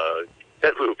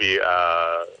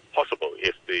possible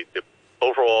if the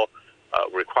overall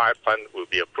required fund will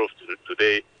be approved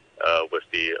today with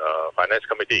the Finance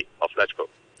Committee of LegCo.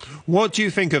 What do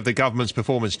you think of the government's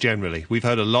performance generally? We've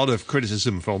heard a lot of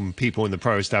criticism from people in the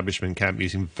pro-establishment camp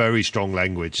using very strong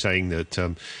language, saying that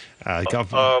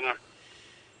government...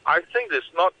 I think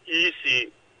it's not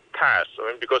easy task,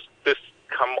 because this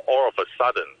come all of a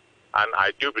sudden, and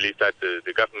I do believe that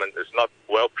the government is not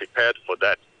well prepared for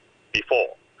that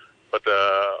before. But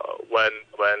when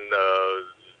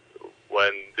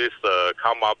this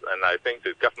come up, and I think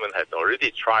the government had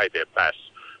already tried their best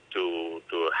to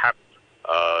help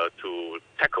to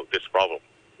tackle this problem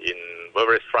in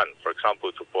various fronts. For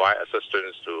example, to provide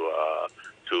assistance to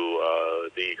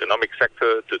the economic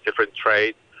sector, to different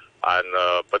trade, and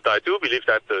but I do believe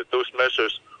that those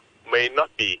measures may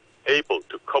not be able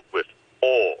to cope with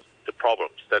all the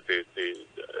problems that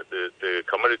the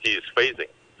community is facing,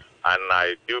 and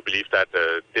I do believe that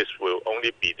this will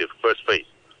only be the first phase,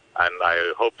 and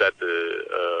I hope that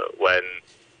when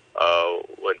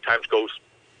time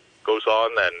goes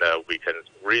on, and we can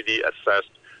really assess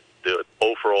the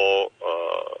overall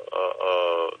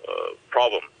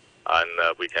problem, and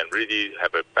we can really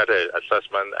have a better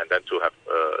assessment, and then to have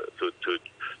to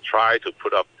try to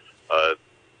put up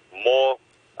more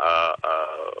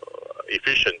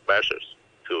efficient measures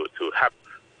to help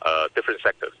different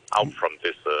sectors out from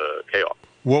this chaos.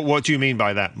 What do you mean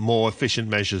by that? More efficient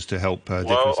measures to help different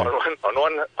sectors? On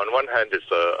one hand, it's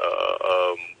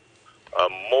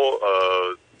more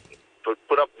to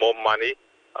put up more money,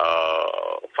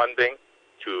 funding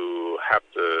to help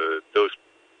those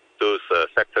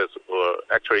sectors who are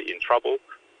actually in trouble,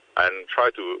 and try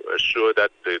to assure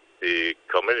that the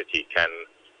community can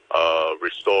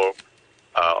restore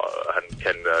and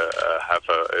can have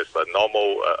a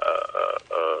normal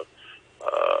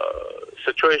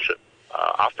situation.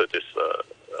 after the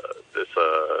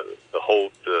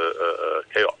whole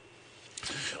chaos.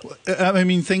 I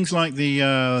mean, things like the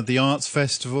Arts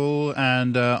Festival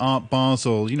and Art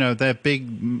Basel, they're big,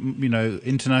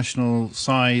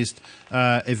 international-sized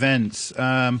events.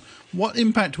 What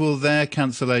impact will their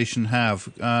cancellation have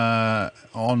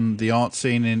on the art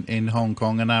scene in Hong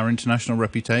Kong and our international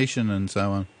reputation and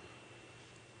so on?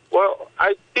 Well,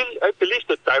 I believe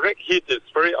the direct hit is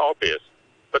very obvious,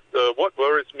 but what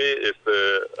worries me is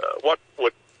what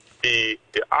would be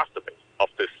the aftermath of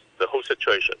the whole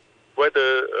situation.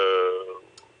 Whether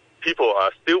people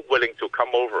are still willing to come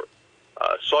over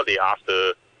shortly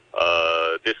after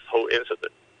this whole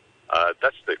incident.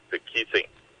 That's the key thing.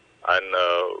 And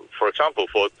for example,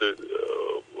 for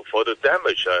the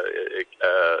damage,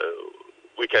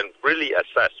 we can really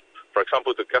assess. For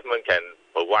example, the government can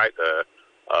provide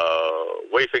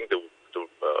waiving the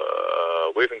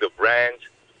rent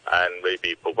and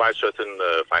maybe provide certain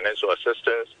financial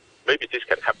assistance. Maybe this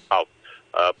can help out.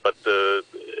 But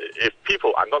if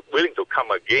people are not willing to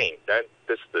come again, then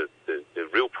this is the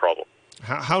real problem.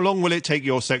 How long will it take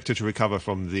your sector to recover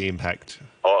from the impact?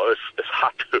 Oh, it's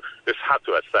hard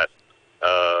to assess.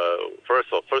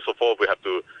 First of all, we have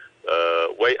to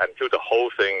wait until the whole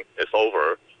thing is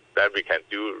over. Then we can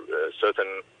do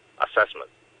certain assessment.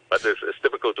 But it's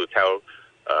difficult to tell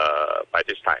by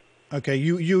this time. Okay,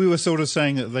 you were sort of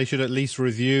saying that they should at least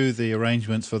review the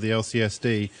arrangements for the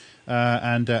LCSD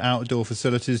and outdoor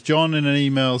facilities. John, in an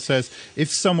email, says,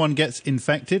 if someone gets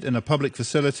infected in a public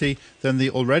facility, then the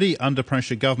already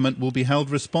under-pressure government will be held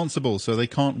responsible, so they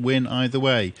can't win either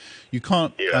way. You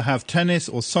can't have tennis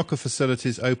or soccer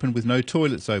facilities open with no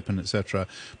toilets open, etc.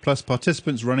 Plus,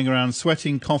 participants running around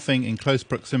sweating, coughing in close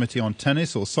proximity on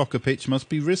tennis or soccer pitch must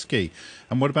be risky.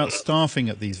 And what about staffing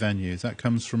at these venues? That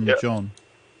comes from John.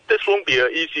 This won't be an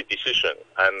easy decision,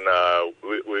 and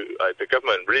the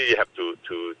government really have to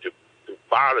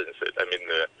balance it. I mean,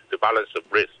 to balance the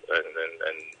risk and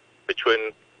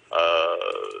between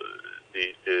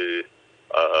the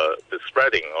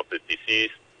spreading of the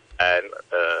disease and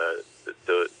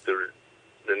the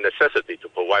necessity to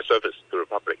provide service to the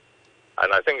public.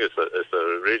 And I think it's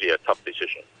really a tough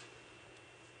decision.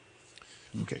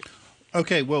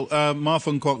 Okay, well, Ma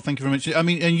Fung Kwok, thank you very much. I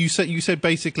mean, and you said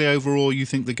basically overall you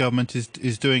think the government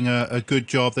is doing a good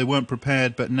job. They weren't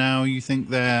prepared, but now you think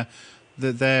the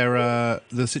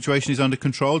situation is under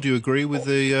control. Do you agree with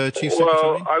the Chief Secretary?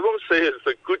 Well, I won't say it's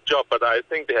a good job, but I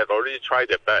think they have already tried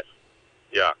their best.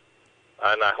 Yeah.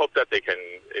 And I hope that they can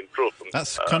improve.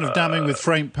 That's kind of damning with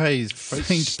faint praise to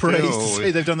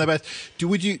say they've done their best. Do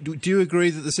you agree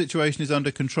that the situation is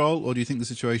under control, or do you think the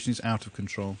situation is out of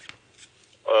control?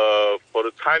 For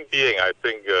the time being, I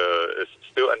think it's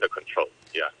still under control.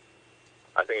 Yeah,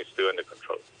 I think it's still under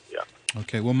control. Yeah.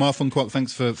 Okay. Well, Ma Fung Kwok,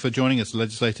 thanks for joining us, a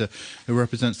legislator who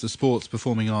represents the sports,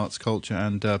 performing arts, culture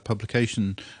and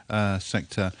publication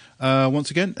sector. Once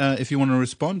again, if you want to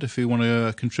respond, if you want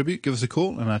to contribute, give us a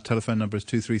call, and our telephone number is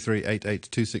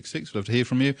 233-88266. We'd love to hear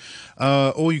from you.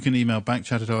 Or you can email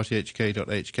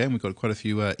backchat@rthk.hk, and we've got quite a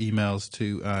few emails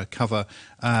to cover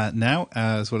now,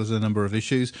 as well as a number of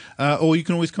issues. Or you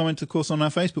can always comment, of course, on our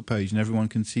Facebook page, and everyone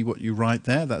can see what you write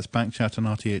there. That's Backchat on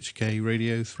RTHK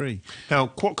Radio 3. Now,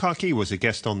 Kwok Kaki was a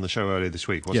guest on the show earlier this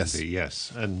week, wasn't he?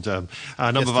 Yes. And a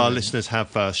number of our listeners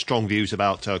have strong views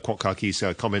about Kwok Kaki's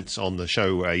comments on the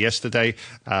show yesterday.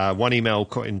 One email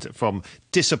from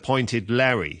Disappointed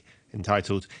Larry,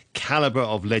 entitled Calibre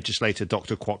of Legislator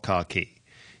Dr. Kwok Kaki.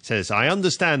 Says, I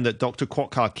understand that Dr. Kwok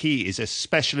Kaki is a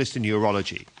specialist in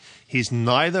urology. He's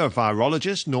neither a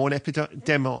virologist nor an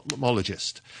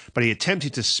epidemiologist, but he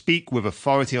attempted to speak with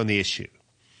authority on the issue.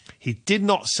 He did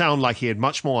not sound like he had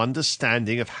much more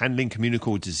understanding of handling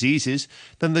communicable diseases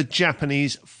than the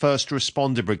Japanese First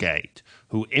Responder Brigade,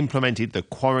 who implemented the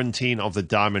quarantine of the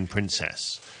Diamond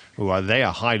Princess, they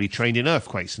are highly trained in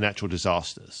earthquakes and natural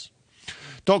disasters.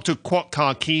 Dr. Kwok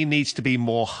Kaki needs to be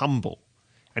more humble,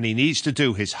 and he needs to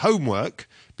do his homework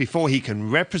before he can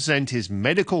represent his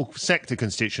medical sector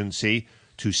constituency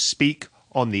to speak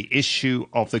on the issue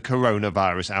of the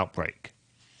coronavirus outbreak.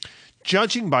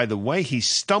 Judging by the way he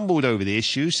stumbled over the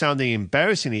issue, sounding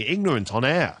embarrassingly ignorant on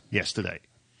air yesterday,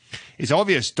 it's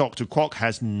obvious Dr. Kwok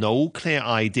has no clear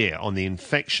idea on the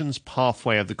infections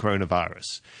pathway of the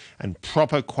coronavirus and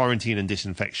proper quarantine and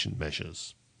disinfection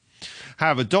measures.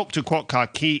 However, Dr. Kwok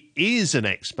Kaki is an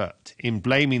expert in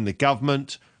blaming the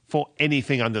government for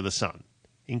anything under the sun,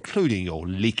 including your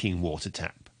leaking water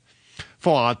tap.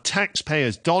 For our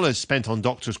taxpayers' dollars spent on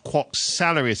Dr. Kwok's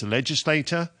salary as a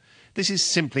legislator, this is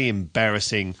simply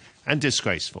embarrassing and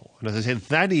disgraceful. And as I said,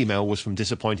 that email was from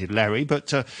Disappointed Larry,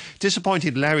 but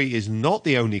Disappointed Larry is not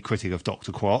the only critic of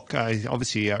Dr. Kwok,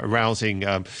 obviously arousing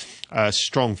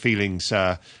strong feelings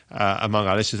among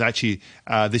our listeners. Actually,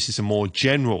 this is a more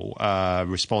general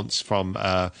response from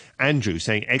Andrew,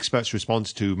 saying, experts'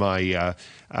 response to my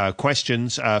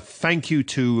questions. Thank you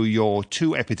to your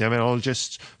two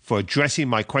epidemiologists for addressing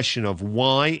my question of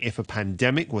why, if a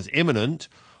pandemic was imminent,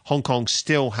 Hong Kong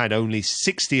still had only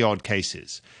 60-odd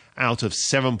cases out of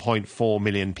 7.4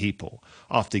 million people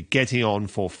after getting on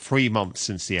for 3 months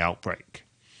since the outbreak.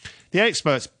 The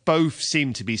experts both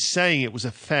seemed to be saying it was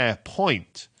a fair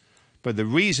point, but the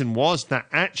reason was that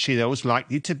actually there was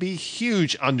likely to be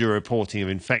huge underreporting of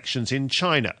infections in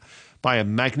China by a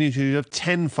magnitude of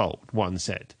 10-fold, one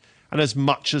said, and as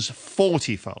much as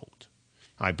 40-fold,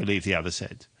 I believe the other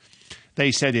said.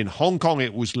 They said in Hong Kong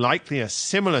it was likely a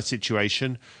similar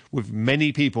situation with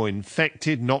many people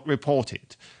infected not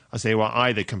reported, as they were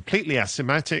either completely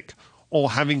asymptomatic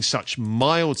or having such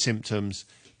mild symptoms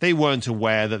they weren't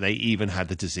aware that they even had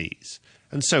the disease,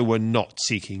 and so were not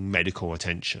seeking medical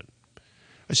attention.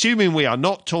 Assuming we are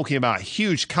not talking about a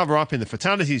huge cover-up in the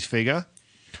fatalities figure,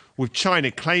 with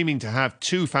China claiming to have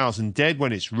 2,000 dead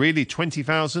when it's really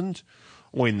 20,000,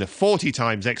 or in the 40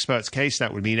 times experts' case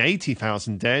that would mean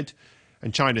 80,000 dead,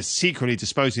 and China secretly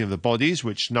disposing of the bodies,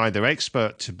 which neither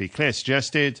expert, to be clear,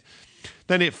 suggested,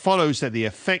 then it follows that the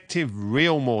effective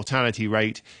real mortality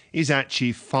rate is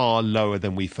actually far lower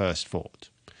than we first thought.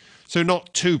 So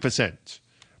not 2%,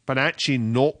 but actually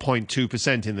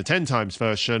 0.2% in the 10 times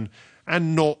version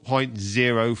and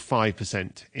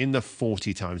 0.05% in the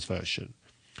 40 times version,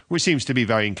 which seems to be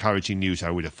very encouraging news,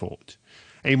 I would have thought.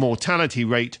 A mortality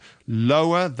rate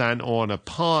lower than or on a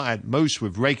par at most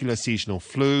with regular seasonal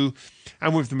flu,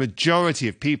 and with the majority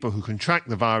of people who contract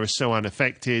the virus so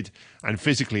unaffected and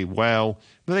physically well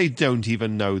that they don't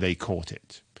even know they caught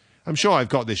it. I'm sure I've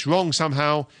got this wrong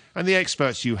somehow, and the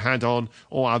experts you had on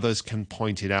or others can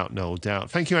point it out, no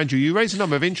doubt. Thank you, Andrew. You raised a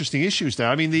number of interesting issues there.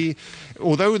 I mean,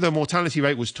 although the mortality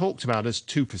rate was talked about as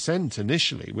 2%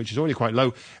 initially, which is already quite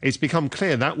low, it's become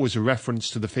clear that was a reference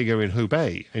to the figure in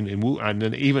Hubei, and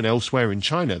even elsewhere in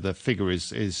China, the figure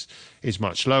is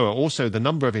much lower. Also, the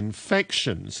number of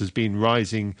infections has been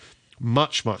rising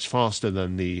much, much faster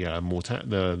than the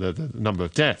number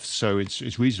of deaths. So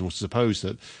it's reasonable to suppose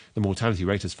that the mortality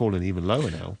rate has fallen even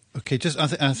lower now. Okay,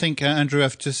 I think, Andrew,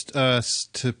 I've just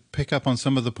to pick up on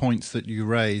some of the points that you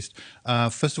raised.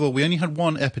 First of all, we only had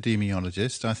one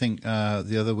epidemiologist. I think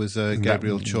the other was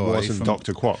Gabriel Choi. It wasn't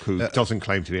Dr. Kwok, who doesn't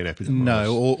claim to be an epidemiologist.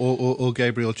 No, or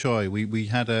Gabriel Choi. We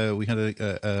had a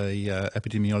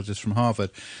epidemiologist from Harvard.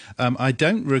 I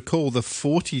don't recall the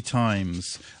 40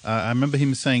 times. I remember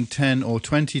him saying 10 or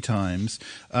 20 times,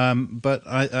 but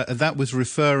that was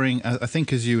referring, I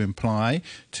think, as you imply,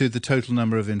 to the total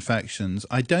number of infections.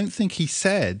 I don't think he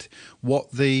said what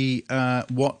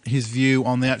his view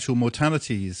on the actual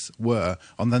mortalities were,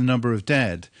 on the number of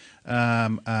dead.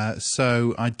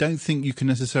 So I don't think you can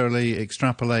necessarily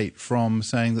extrapolate from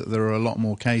saying that there are a lot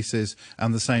more cases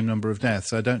and the same number of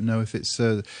deaths. I don't know if it's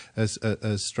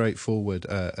as straightforward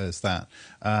as that.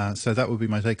 So that would be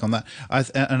my take on that.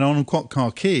 And on Kwok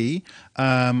Kar-ki,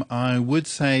 I would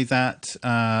say that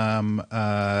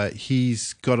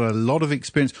he's got a lot of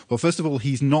experience. Well, first of all,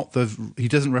 he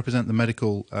doesn't represent the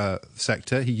medical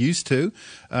sector. He used to,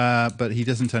 but he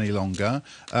doesn't any longer.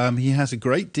 He has a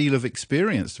great deal of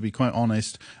experience, to be quite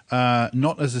honest,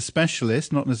 not as a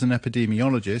specialist, not as an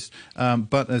epidemiologist,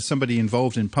 but as somebody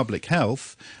involved in public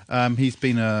health. He's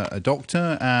been a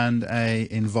doctor and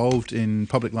involved in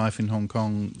public life in Hong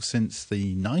Kong since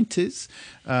the 90s,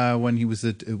 when he was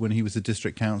a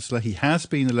district councillor. He has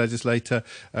been a legislator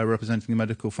representing the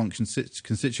medical function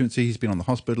constituency. He's been on the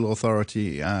hospital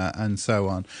authority and so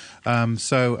on.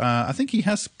 So I think he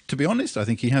has, to be honest, I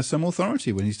think he has some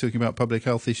authority when he's talking about public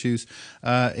health issues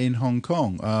in Hong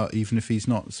Kong, even if he's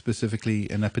not specifically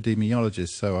an epidemiologist.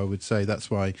 So I would say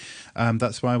that's why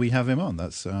we have him on.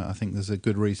 That's I think there's a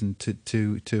good reason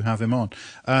to have him on.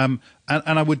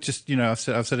 And I would just, I've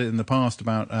said it in the past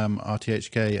about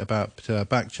RTHK, about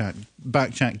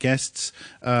Backchat guests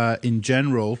in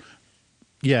general.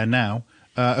 Yeah, now.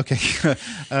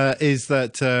 Is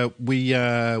that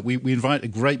we invite a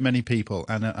great many people,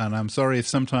 and I'm sorry if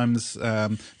sometimes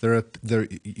there are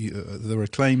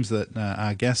claims that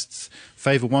our guests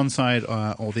favour one side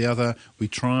or the other. We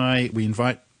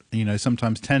invite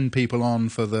sometimes 10 people on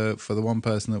for the one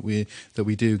person that we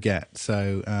do get.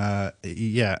 So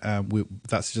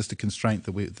that's just a constraint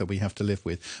that we have to live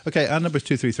with. Okay, our number is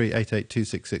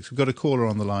 233-88266. We've got a caller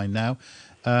on the line now.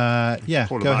 Go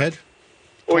ahead.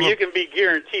 Well, you can be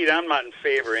guaranteed I'm not in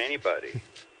favor of anybody.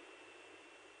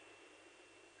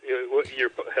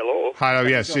 Hello. Hello,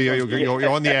 yes, so you're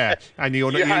on the air, and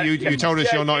you told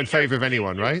us you're not in favour of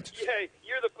anyone, right? Yeah,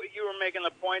 you were making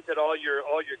the point that all your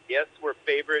guests were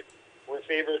favorites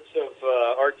of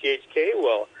RTHK.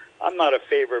 Well, I'm not a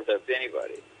favorite of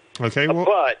anybody. Okay, well,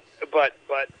 but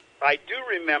I do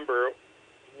remember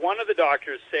one of the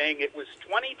doctors saying it was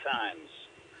 20 times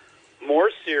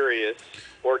more serious,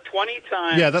 or 20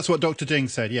 times. Yeah, that's what Dr. Ding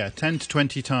said. Yeah, 10 to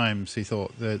 20 times he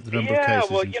thought the number of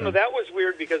cases. Yeah, well, that was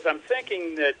weird because I'm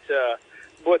thinking that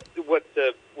what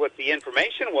the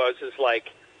information was is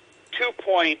like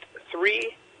 2.1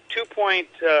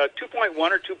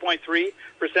 or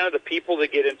 2.3% of the people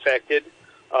that get infected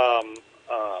and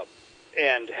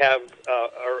have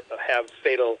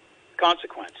fatal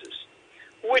consequences,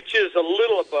 which is a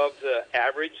little above the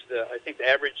average. I think the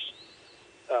average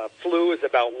flu is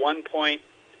about 1.8,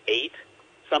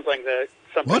 something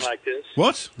like this.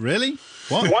 What? Really?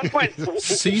 What?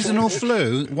 Seasonal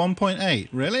flu, 1.8.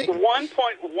 Really?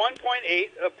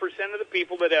 1.8% of the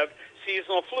people that have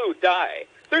seasonal flu die.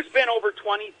 There's been over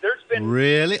 20. There's been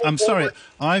really. I'm sorry.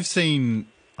 I've seen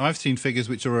figures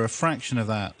which are a fraction of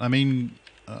that. I mean,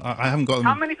 I haven't got them.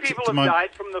 How many people have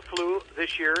died from the flu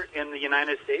this year in the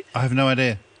United States? I have no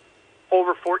idea.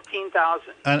 Over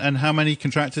 14,000. And how many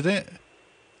contracted it?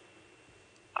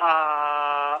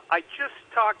 I just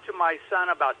talked to my son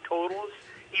about totals.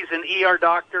 He's an ER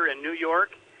doctor in New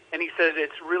York, and he said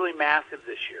it's really massive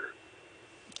this year.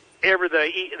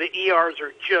 The ERs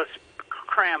are just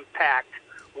cram-packed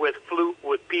with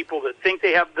people that think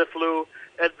they have the flu.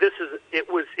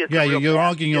 You're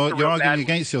arguing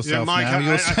against yourself Mike,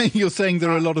 now. You're saying there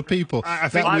are a lot of people.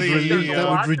 That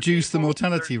would reduce the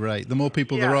mortality rate. The more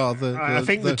people there are, I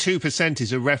think the 2%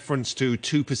 is a reference to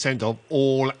 2% of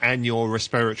all annual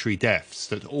respiratory deaths.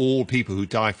 That all people who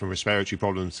die from respiratory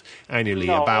problems annually,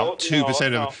 about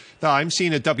 2% of. No, I'm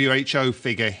seeing a WHO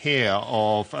figure here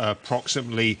of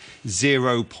approximately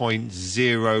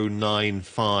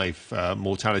 0.095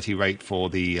 mortality rate for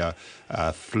the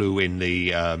flu in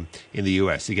the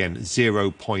US. Again,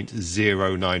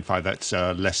 0.095. That's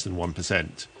less than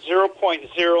 1%.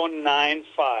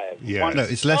 0.095. Yeah. No,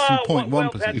 it's less than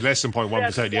 0.1%. Less than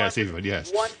 0.1%. Yes, even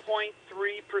yes. 1.3%.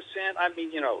 I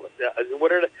mean, what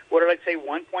did I say?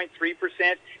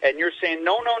 1.3%. And you're saying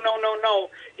no.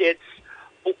 It's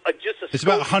just a. It's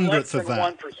about a hundredth of that.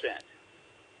 1%.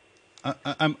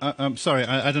 I'm sorry,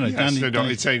 I don't know. Yes,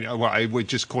 it's saying, we're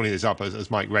just calling this up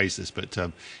as Mike raised this, but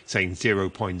saying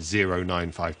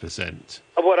 0.095%.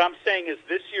 What I'm saying is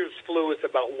this year's flu is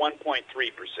about 1.3%.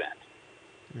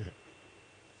 Yeah.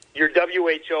 Your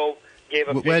WHO gave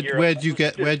a figure. Where do you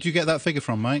get that figure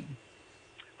from, Mike?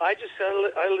 I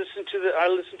listened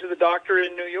to the doctor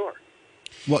in New York.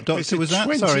 What doctor was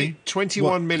that? Sorry,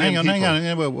 21 million people. Hang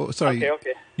on. Well, sorry.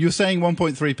 Okay. You're saying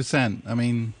 1.3%. I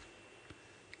mean.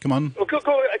 Come on. Well,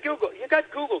 Google. You got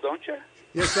Google, don't you?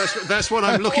 Yes, that's what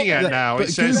I'm looking at now. It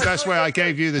says that's where I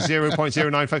gave you the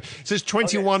 0.095. It says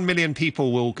 21 million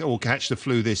people will catch the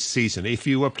flu this season. If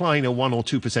you are applying a 1 or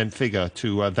 2% figure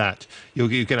to that, you're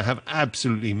going to have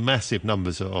absolutely massive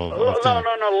numbers of No.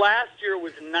 Last year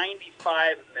was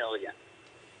 95 million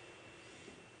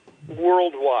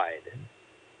worldwide.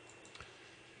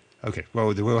 Okay,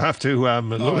 well, we'll have to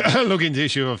look into the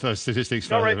issue of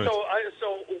statistics. All right, so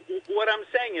what I'm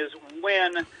saying is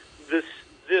when this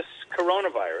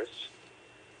coronavirus,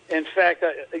 in fact,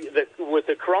 with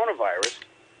the coronavirus,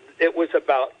 it was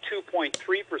about 2.3%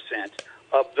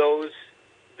 of those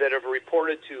that have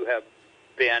reported to have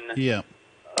been 2.3%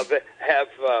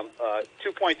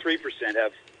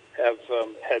 have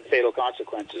had fatal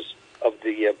consequences of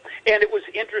the. And it was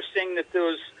interesting that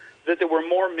there were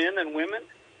more men than women,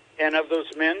 and of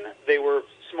those men, they were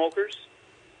smokers.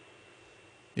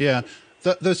 Yeah.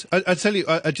 I tell you,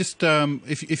 I just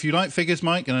if you like figures,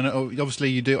 Mike, and I know obviously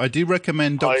you do, I do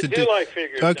recommend Dr. Ding. I do like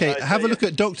figures. Okay, have a look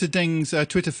at Dr. Ding's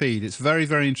Twitter feed. It's very,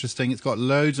 very interesting. It's got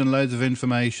loads and loads of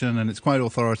information, and it's quite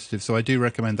authoritative. So I do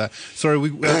recommend that. Sorry,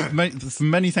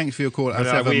 many thanks for your call. Mike.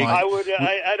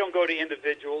 I don't go to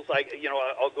individuals.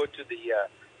 I'll go to the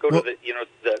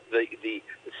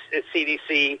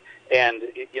CDC. And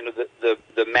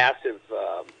the massive.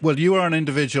 Well, you are an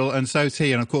individual, and so's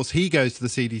he, and of course he goes to the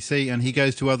CDC and he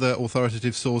goes to other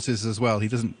authoritative sources as well. He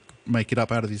doesn't make it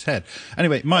up out of his head.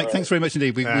 Anyway, Mike, thanks very much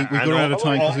indeed. We've gone out of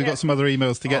time because we've got some other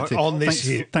emails to get to. On this,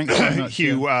 thanks very much.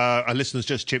 Hugh, our listeners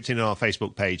just chipped in on our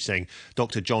Facebook page saying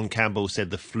Dr. John Campbell said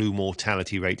the flu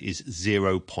mortality rate is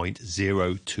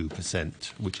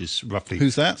 0.02%, which is roughly.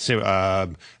 Who's that?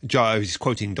 He's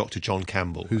quoting Dr. John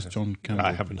Campbell. Who's John Campbell?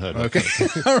 I haven't heard of him.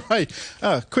 Okay, all right.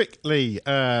 Quickly,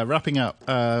 wrapping up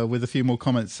with a few more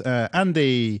comments.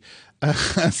 Andy.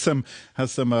 has some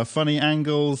funny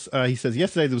angles. He says,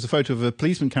 yesterday there was a photo of a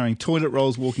policeman carrying toilet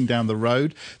rolls walking down the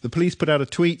road. The police put out a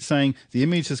tweet saying the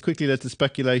image has quickly led to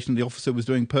speculation the officer was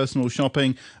doing personal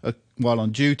shopping while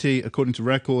on duty. According to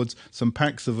records,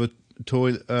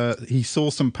 he saw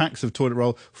some packs of toilet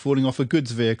roll falling off a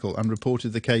goods vehicle and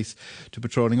reported the case to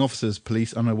patrolling officers.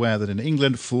 Police unaware that in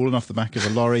England, falling off the back of a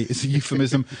lorry is a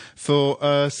euphemism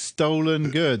for stolen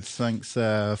goods. Thanks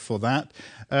for that.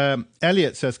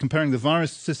 Elliot says, comparing the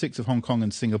virus statistics of Hong Kong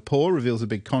and Singapore reveals a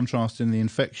big contrast in the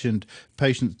infection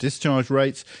patient discharge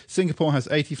rates. Singapore has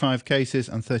 85 cases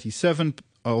and 37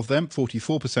 of them,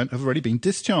 44%, have already been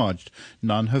discharged.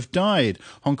 None have died.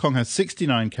 Hong Kong has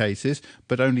 69 cases,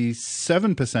 but only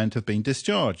 7% have been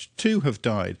discharged. 2 have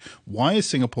died. Why is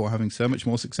Singapore having so much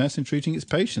more success in treating its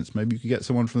patients? Maybe you could get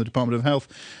someone from the Department of Health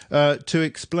to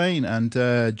explain. And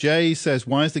Jay says,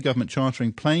 why is the government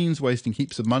chartering planes, wasting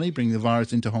heaps of money, bringing the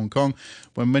virus into Hong Kong,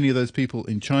 when many of those people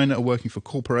in China are working for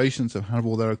corporations and have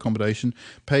all their accommodation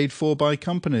paid for by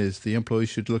companies? Their employers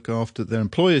should look after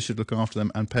them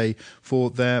and pay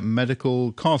for their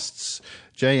medical costs.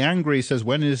 Jay Angry says,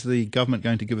 when is the government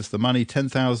going to give us the money?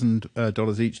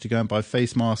 $10,000 each to go and buy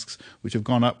face masks, which have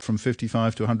gone up from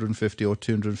 $55 to $150 or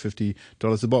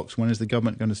 $250 a box. When is the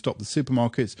government going to stop the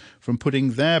supermarkets from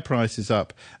putting their prices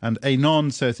up? And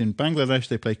Anon says, in Bangladesh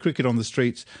they play cricket on the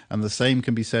streets, and the same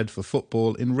can be said for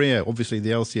football in Rio. Obviously the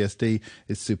LCSD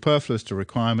is superfluous to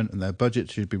requirement, and their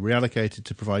budget should be reallocated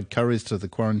to provide curries to the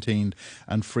quarantined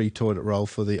and free toilet roll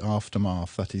for the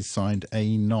aftermath. That is signed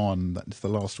Anon. That's the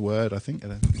last word, I think.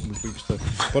 We've reached the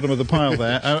bottom of the pile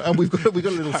there, and we've got a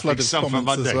little flood of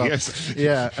comments as well. Yes.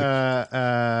 Yeah.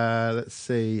 Let's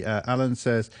see. Alan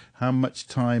says, how much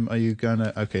time are you going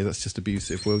to... OK, that's just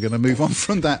abusive. We're going to move on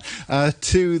from that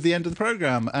to the end of the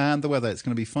programme. And the weather, it's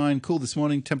going to be fine. Cool this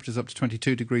morning. Temperatures up to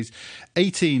 22 degrees.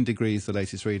 18 degrees, the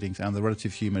latest readings. And the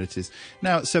relative humidity is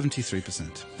now at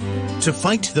 73%. To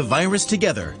fight the virus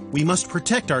together, we must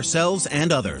protect ourselves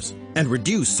and others and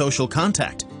reduce social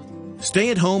contact.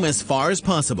 Stay at home as far as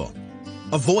possible.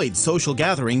 Avoid social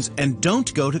gatherings and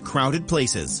don't go to crowded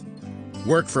places.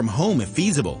 Work from home if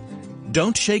feasible.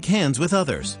 Don't shake hands with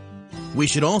others. We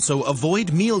should also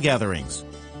avoid meal gatherings.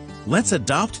 Let's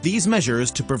adopt these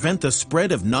measures to prevent the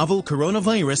spread of novel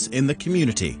coronavirus in the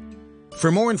community.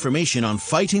 For more information on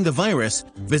fighting the virus,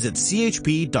 visit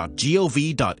chp.gov.hk.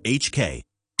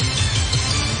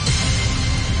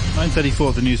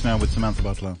 9:34, the news now with Samantha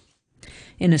Butler.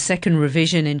 In a second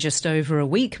revision in just over a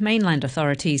week, mainland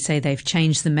authorities say they've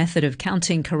changed the method of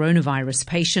counting coronavirus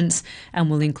patients and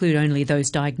will include only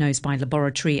those diagnosed by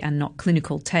laboratory and not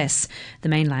clinical tests. The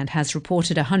mainland has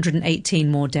reported 118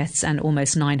 more deaths and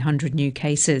almost 900 new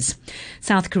cases.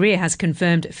 South Korea has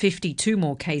confirmed 52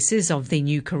 more cases of the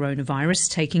new coronavirus,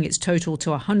 taking its total to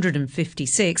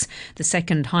 156, the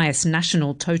second highest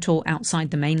national total outside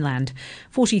the mainland.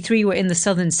 43 were in the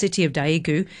southern city of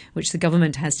Daegu, which the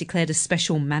government has declared a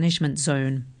special management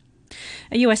zone.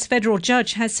 A US federal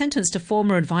judge has sentenced a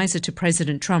former advisor to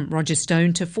President Trump, Roger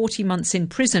Stone, to 40 months in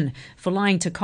prison for lying to